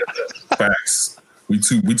card? Facts. We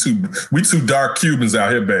two dark Cubans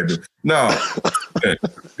out here, baby. No,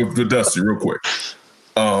 with Dusty, real quick.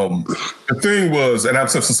 The thing was, and I'm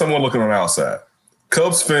someone looking on the outside.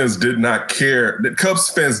 Cubs fans did not care. Cubs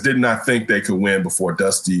fans did not think they could win before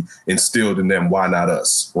Dusty instilled in them, why not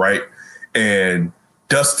us, right? And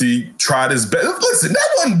Dusty tried his best. Listen,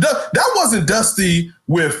 that wasn't Dusty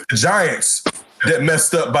with the Giants that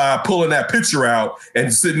messed up by pulling that pitcher out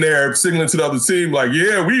and sitting there signaling to the other team like,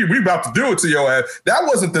 yeah, we about to do it to your ass. That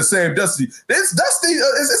wasn't the same Dusty. It's Dusty.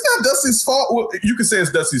 It's not Dusty's fault. Well, you can say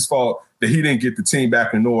it's Dusty's fault that he didn't get the team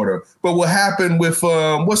back in order. But what happened with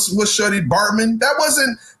what's Shuddy Bartman? That was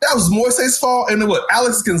Moises' fault. And then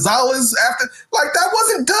Alex Gonzalez after, like, that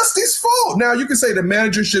wasn't Dusty's fault. Now you can say the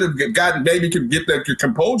manager should have gotten, maybe could get that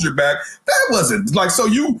composure back. That wasn't like, so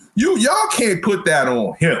y'all can't put that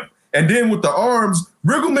on him. And then with the arms,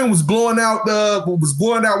 Riggleman was blowing out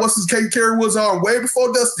what's his carry was on way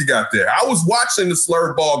before Dusty got there. I was watching the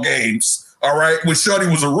slurve ball games, all right, when Shuddy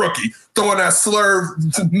was a rookie, throwing that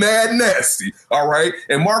slurve mad nasty, all right?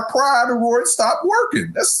 And Mark Pride and Roy stopped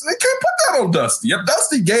working. They can't put that on Dusty. If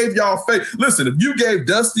Dusty gave y'all faith, listen, if you gave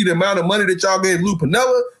Dusty the amount of money that y'all gave Lou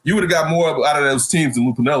Piniella, you would have got more out of those teams than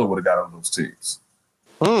Lou Piniella would have got out of those teams.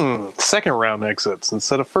 Second round exits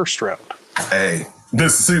instead of first round. Hey.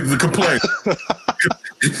 This is the complaint.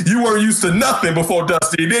 You weren't used to nothing before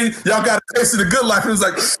Dusty. Then y'all got a taste of the good life. It was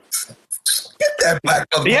like, get that black.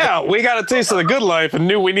 Yeah, we got a taste of the good life and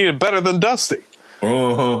knew we needed better than Dusty.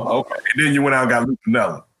 Okay. And then you went out and got Lou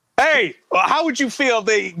Piniella. Hey, how would you feel if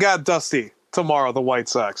they got Dusty tomorrow, the White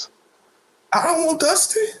Sox? I don't want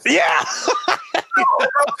Dusty. Yeah. I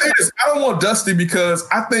don't want Dusty because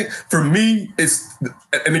I think for me,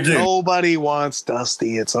 and again, nobody wants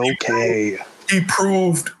Dusty. It's okay. He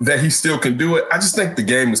proved that he still can do it. I just think the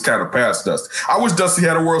game is kind of past Dusty. I wish Dusty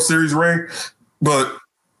had a World Series ring, but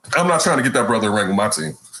I'm not trying to get that brother a ring with my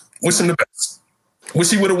team. Wish him the best. Wish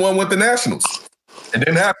he would have won with the Nationals. It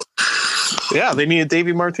didn't happen. Yeah, they needed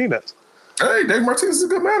Davey Martinez. Hey, Davey Martinez is a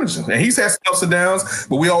good manager. And he's had some ups and downs,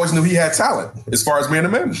 but we always knew he had talent as far as being a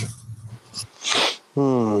manager.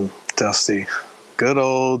 Dusty. Good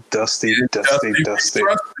old Dusty. Dusty.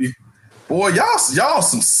 Boy, y'all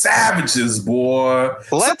some savages, boy.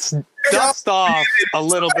 Let's dust off a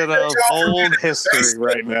little bit of old history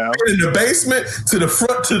right now. In the basement to the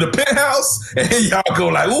front to the penthouse, and y'all go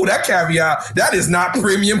like, "Ooh, that caviar, that is not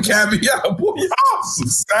premium caviar." Boy, y'all some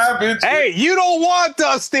savage. Hey, you don't want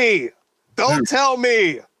Dusty. Don't tell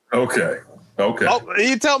me. Okay. Oh,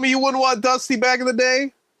 you tell me you wouldn't want Dusty back in the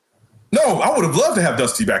day? No, I would have loved to have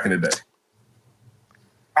Dusty back in the day.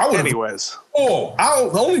 Anyways.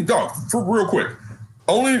 I'll only go for real quick.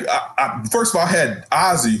 First of all, I had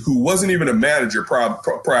Ozzie, who wasn't even a manager prior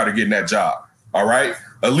to getting that job. All right.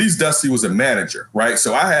 At least Dusty was a manager, right?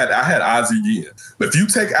 So I had Ozzie again. But if you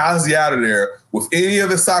take Ozzie out of there with any of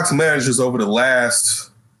the Sox managers over the last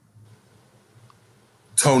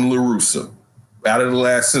Tony La Russa, out of the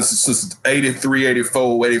last since 83,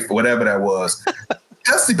 84, 84, whatever that was,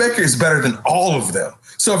 Dusty Baker is better than all of them.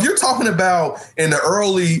 So if you're talking about in the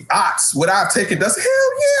early aughts, would I have taken Dusty? Hell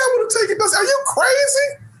yeah, I would have taken Dusty. Are you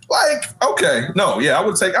crazy? Like, okay, no, yeah, I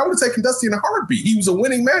would have taken Dusty in a heartbeat. He was a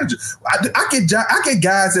winning manager. I get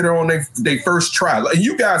guys that are on their first try. And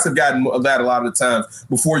you guys have gotten that a lot of the times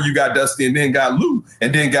before you got Dusty and then got Lou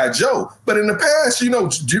and then got Joe. But in the past,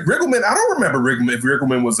 Riggleman, I don't remember if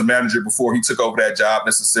Riggleman was a manager before he took over that job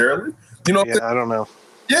necessarily. I don't know.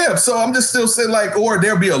 Yeah, so I'm just still saying, like, or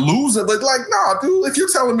there'll be a loser. But, like, nah, dude, if you're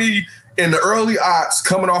telling me in the early aughts,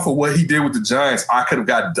 coming off of what he did with the Giants, I could have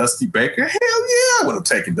got Dusty Baker. Hell yeah, I would have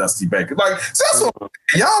taken Dusty Baker. Like, so that's what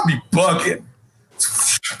y'all be bugging.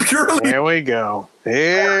 Purely. Here we go.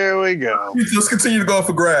 Here we go. Let's continue to go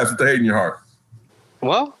for grabs with the hate in your heart.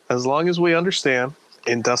 Well, as long as we understand,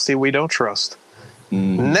 in Dusty we don't trust.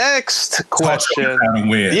 Next question.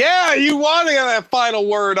 Yeah, you wanted that final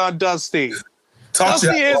word on Dusty. Dusty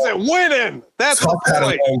isn't winning. That's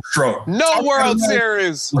the point. No World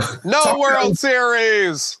Series. No World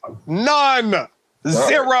Series. None.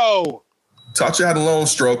 Zero. Taught you how to long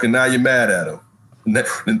stroke, and now you're mad at him.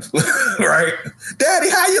 Right? Daddy,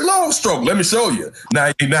 how you long stroke? Let me show you.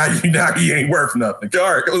 Now he ain't worth nothing.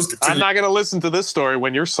 All right, let's continue. I'm not going to listen to this story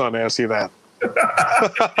when your son asks you that.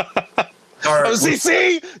 All right.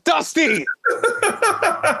 see, Dusty.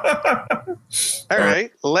 All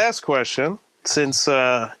right, last question. Since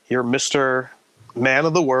you're Mr. Man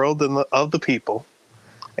of the World and of the people,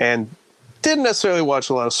 and didn't necessarily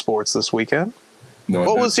watch a lot of sports this weekend,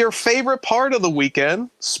 what was your favorite part of the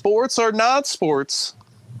weekend, sports or non-sports?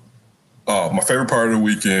 Oh, my favorite part of the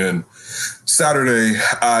weekend, Saturday.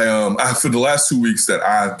 I for the last 2 weeks that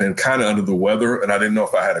I've been kind of under the weather, and I didn't know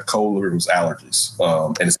if I had a cold or it was allergies.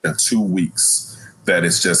 And it's been 2 weeks that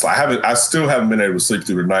it's just I still haven't been able to sleep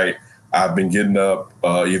through the night. I've been getting up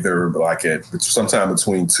either like at sometime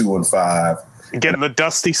between 2 and 5. Getting the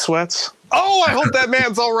dusty sweats. Oh, I hope that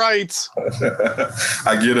man's all right.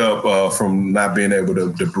 I get up from not being able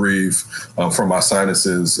to breathe from my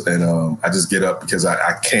sinuses, and I just get up because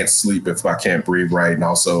I can't sleep if I can't breathe right, and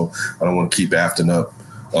also I don't want to keep acting up.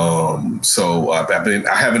 So I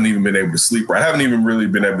haven't even been able to sleep right. I haven't even really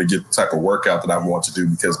been able to get the type of workout that I want to do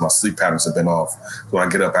because my sleep patterns have been off. When I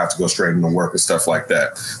get up, I have to go straight into work and stuff like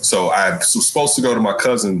that. So I was supposed to go to my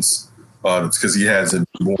cousin's because he has a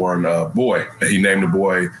newborn boy. He named the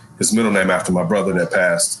boy his middle name after my brother that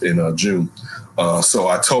passed in June. So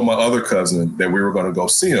I told my other cousin that we were going to go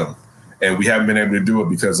see him, and we haven't been able to do it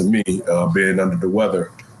because of me being under the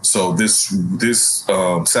weather. So this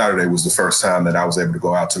Saturday was the first time that I was able to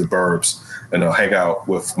go out to the burbs and hang out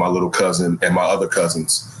with my little cousin and my other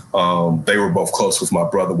cousins. They were both close with my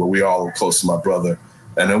brother, but we all were close to my brother.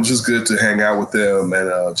 And it was just good to hang out with them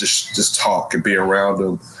and just talk and be around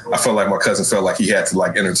them. I felt like my cousin felt like he had to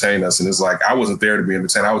like entertain us. And it's like, I wasn't there to be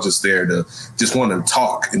entertained. I was just there to just want to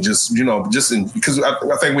talk and just, because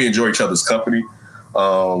I think we enjoy each other's company.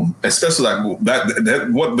 Especially like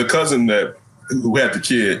the cousin who had the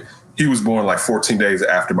kid, he was born like 14 days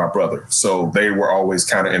after my brother. So they were always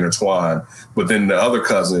kind of intertwined. But then the other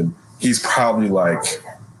cousin, he's probably like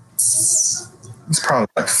 5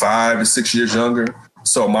 to 6 years younger.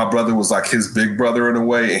 So my brother was like his big brother in a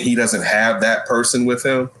way, and he doesn't have that person with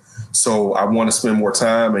him. So I want to spend more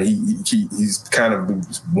time, and he's kind of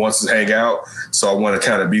wants to hang out. So I want to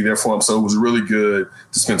kind of be there for him. So it was really good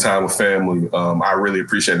to spend time with family. I really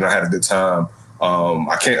appreciate it, and I had a good time.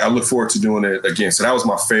 I look forward to doing it again. So that was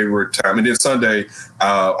my favorite time. And then Sunday,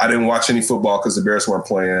 I didn't watch any football because the Bears weren't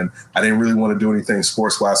playing. I didn't really want to do anything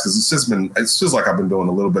sports-wise because it's just like I've been doing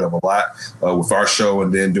a little bit of a lot with our show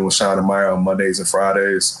and then doing Sean and Maya on Mondays and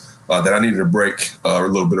Fridays that I needed a break, a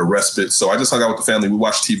little bit of respite. So I just hung out with the family. We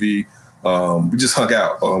watched TV. We just hung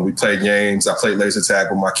out. We played games. I played laser tag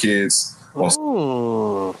with my kids.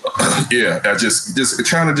 Yeah, I just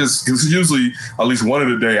trying to because usually at least one of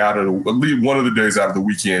the days out of the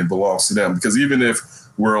weekend belongs to them, because even if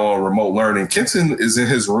we're on remote learning, Kenton is in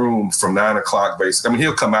his room from 9 o'clock basically. I mean,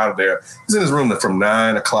 he'll come out of there. He's in his room from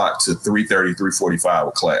 9 o'clock to 3:30, 3:45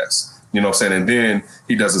 with class. You know what I'm saying? And then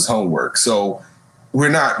he does his homework. So we're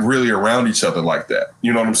not really around each other like that.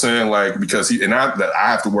 You know what I'm saying? Like, because I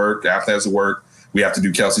have to work, After has to work. We have to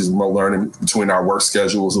do Kelsey's remote learning between our work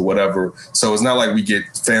schedules or whatever. So it's not like we get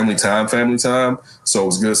family time. So it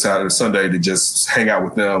was good Saturday and Sunday to just hang out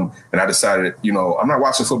with them. And I decided, I'm not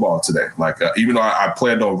watching football today. Like, even though I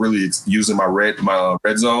planned on really using my red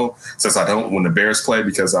zone, since I don't when the Bears play,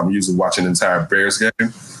 because I'm usually watching the entire Bears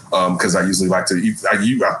game. Because I usually like to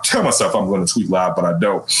I tell myself I'm going to tweet live, but I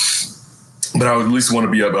don't. But I would at least want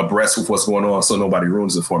to be abreast with what's going on so nobody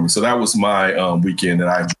ruins it for me. So that was my weekend. And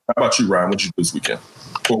how about you, Ryan? What did you do this weekend?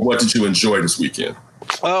 Or what did you enjoy this weekend?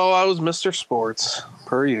 Oh, I was Mr. Sports,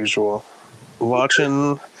 per usual.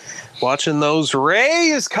 Watching those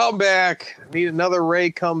Rays come back. Need another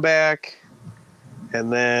Ray comeback.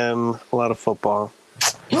 And then a lot of football.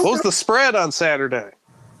 What was the spread on Saturday?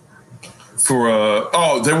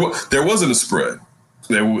 There wasn't a spread.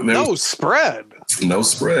 No spread. No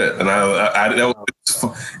spread, and it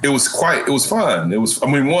was fun.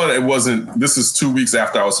 It wasn't. This is 2 weeks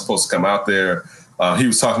after I was supposed to come out there. He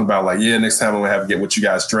was talking about like, next time I'm gonna have to get what you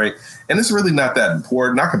guys drink, and it's really not that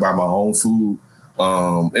important. I can buy my own food.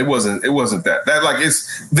 It wasn't that like it's.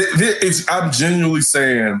 I'm genuinely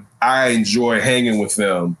saying I enjoy hanging with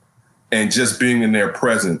them and just being in their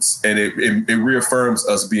presence. And it reaffirms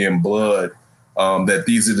us being blood, that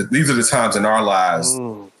these are the times in our lives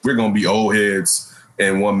we're going to be old heads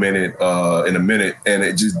in 1 minute, in a minute. And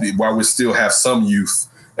it just, while we still have some youth,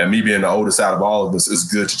 and me being the oldest out of all of us, it's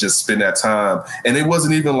good to just spend that time. And it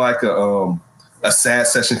wasn't even like a sad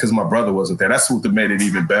session because my brother wasn't there. That's what made it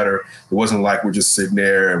even better. It wasn't like we're just sitting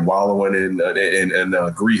there and wallowing in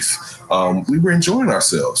grief. We were enjoying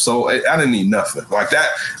ourselves. So I didn't need nothing like that.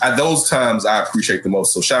 At those times, I appreciate the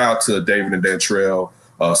most. So shout out to David and Dantrell,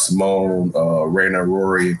 Simone, Raina,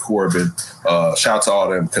 Rory, and Corbin. Shout out to all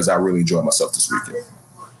of them because I really enjoyed myself this weekend.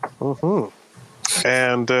 Mm-hmm.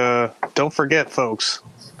 And don't forget, folks,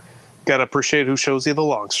 got to appreciate who shows you the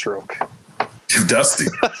long stroke. Dusty.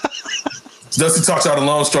 Dusty talks out a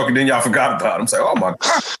long stroke, and then y'all forgot about him. Say, oh my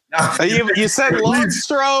God! You said long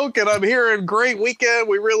stroke, and I'm hearing great weekend.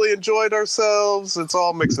 We really enjoyed ourselves. It's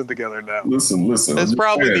all mixing together now. Listen. It's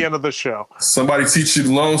probably the end of the show. Somebody teach you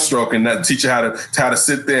the long stroke, and that teach you how to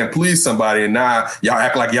sit there and please somebody, and now y'all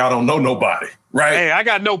act like y'all don't know nobody, right? Hey, I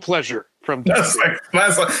got no pleasure from that's like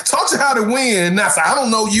taught you how to win. That's I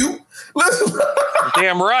don't know you. Listen.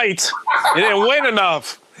 Damn right. You didn't win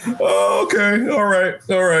enough. Oh, okay. All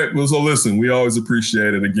right. Well, so listen, we always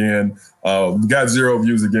appreciate it again. We got 0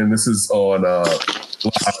 views again. This is on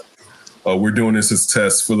live. We're doing this as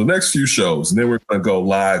tests for the next few shows, and then we're going to go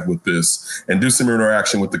live with this and do some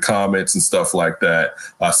interaction with the comments and stuff like that.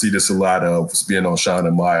 I see this a lot of being on Sean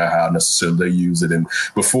and Maya, how necessarily they use it. And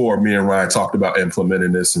before, me and Ryan talked about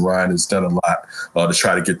implementing this, and Ryan has done a lot to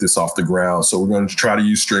try to get this off the ground. So we're going to try to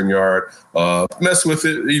use StreamYard, mess with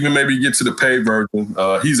it, even maybe get to the paid version.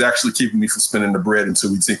 He's actually keeping me from spinning the bread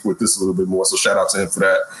until we tinker with this a little bit more. So shout out to him for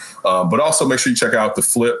that. But also make sure you check out the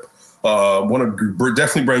Flip. Want to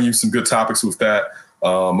definitely bring you some good topics with that.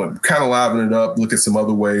 Kind of liven it up, look at some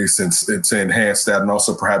other ways to enhance that, and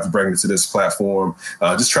also perhaps bring it to this platform.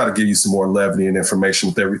 Just try to give you some more levity and information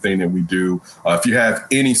with everything that we do. If you have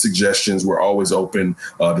any suggestions, we're always open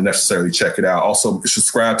to necessarily check it out. Also,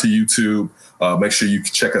 subscribe to YouTube. Make sure you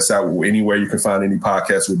can check us out anywhere you can find any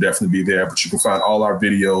podcast. We'll definitely be there. But you can find all our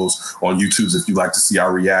videos on YouTube if you like to see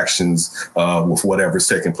our reactions with whatever's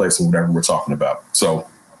taking place and whatever we're talking about. So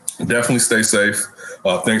definitely stay safe.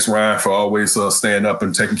 Thanks, Ryan, for always staying up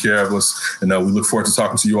and taking care of us. And we look forward to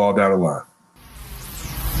talking to you all down the line.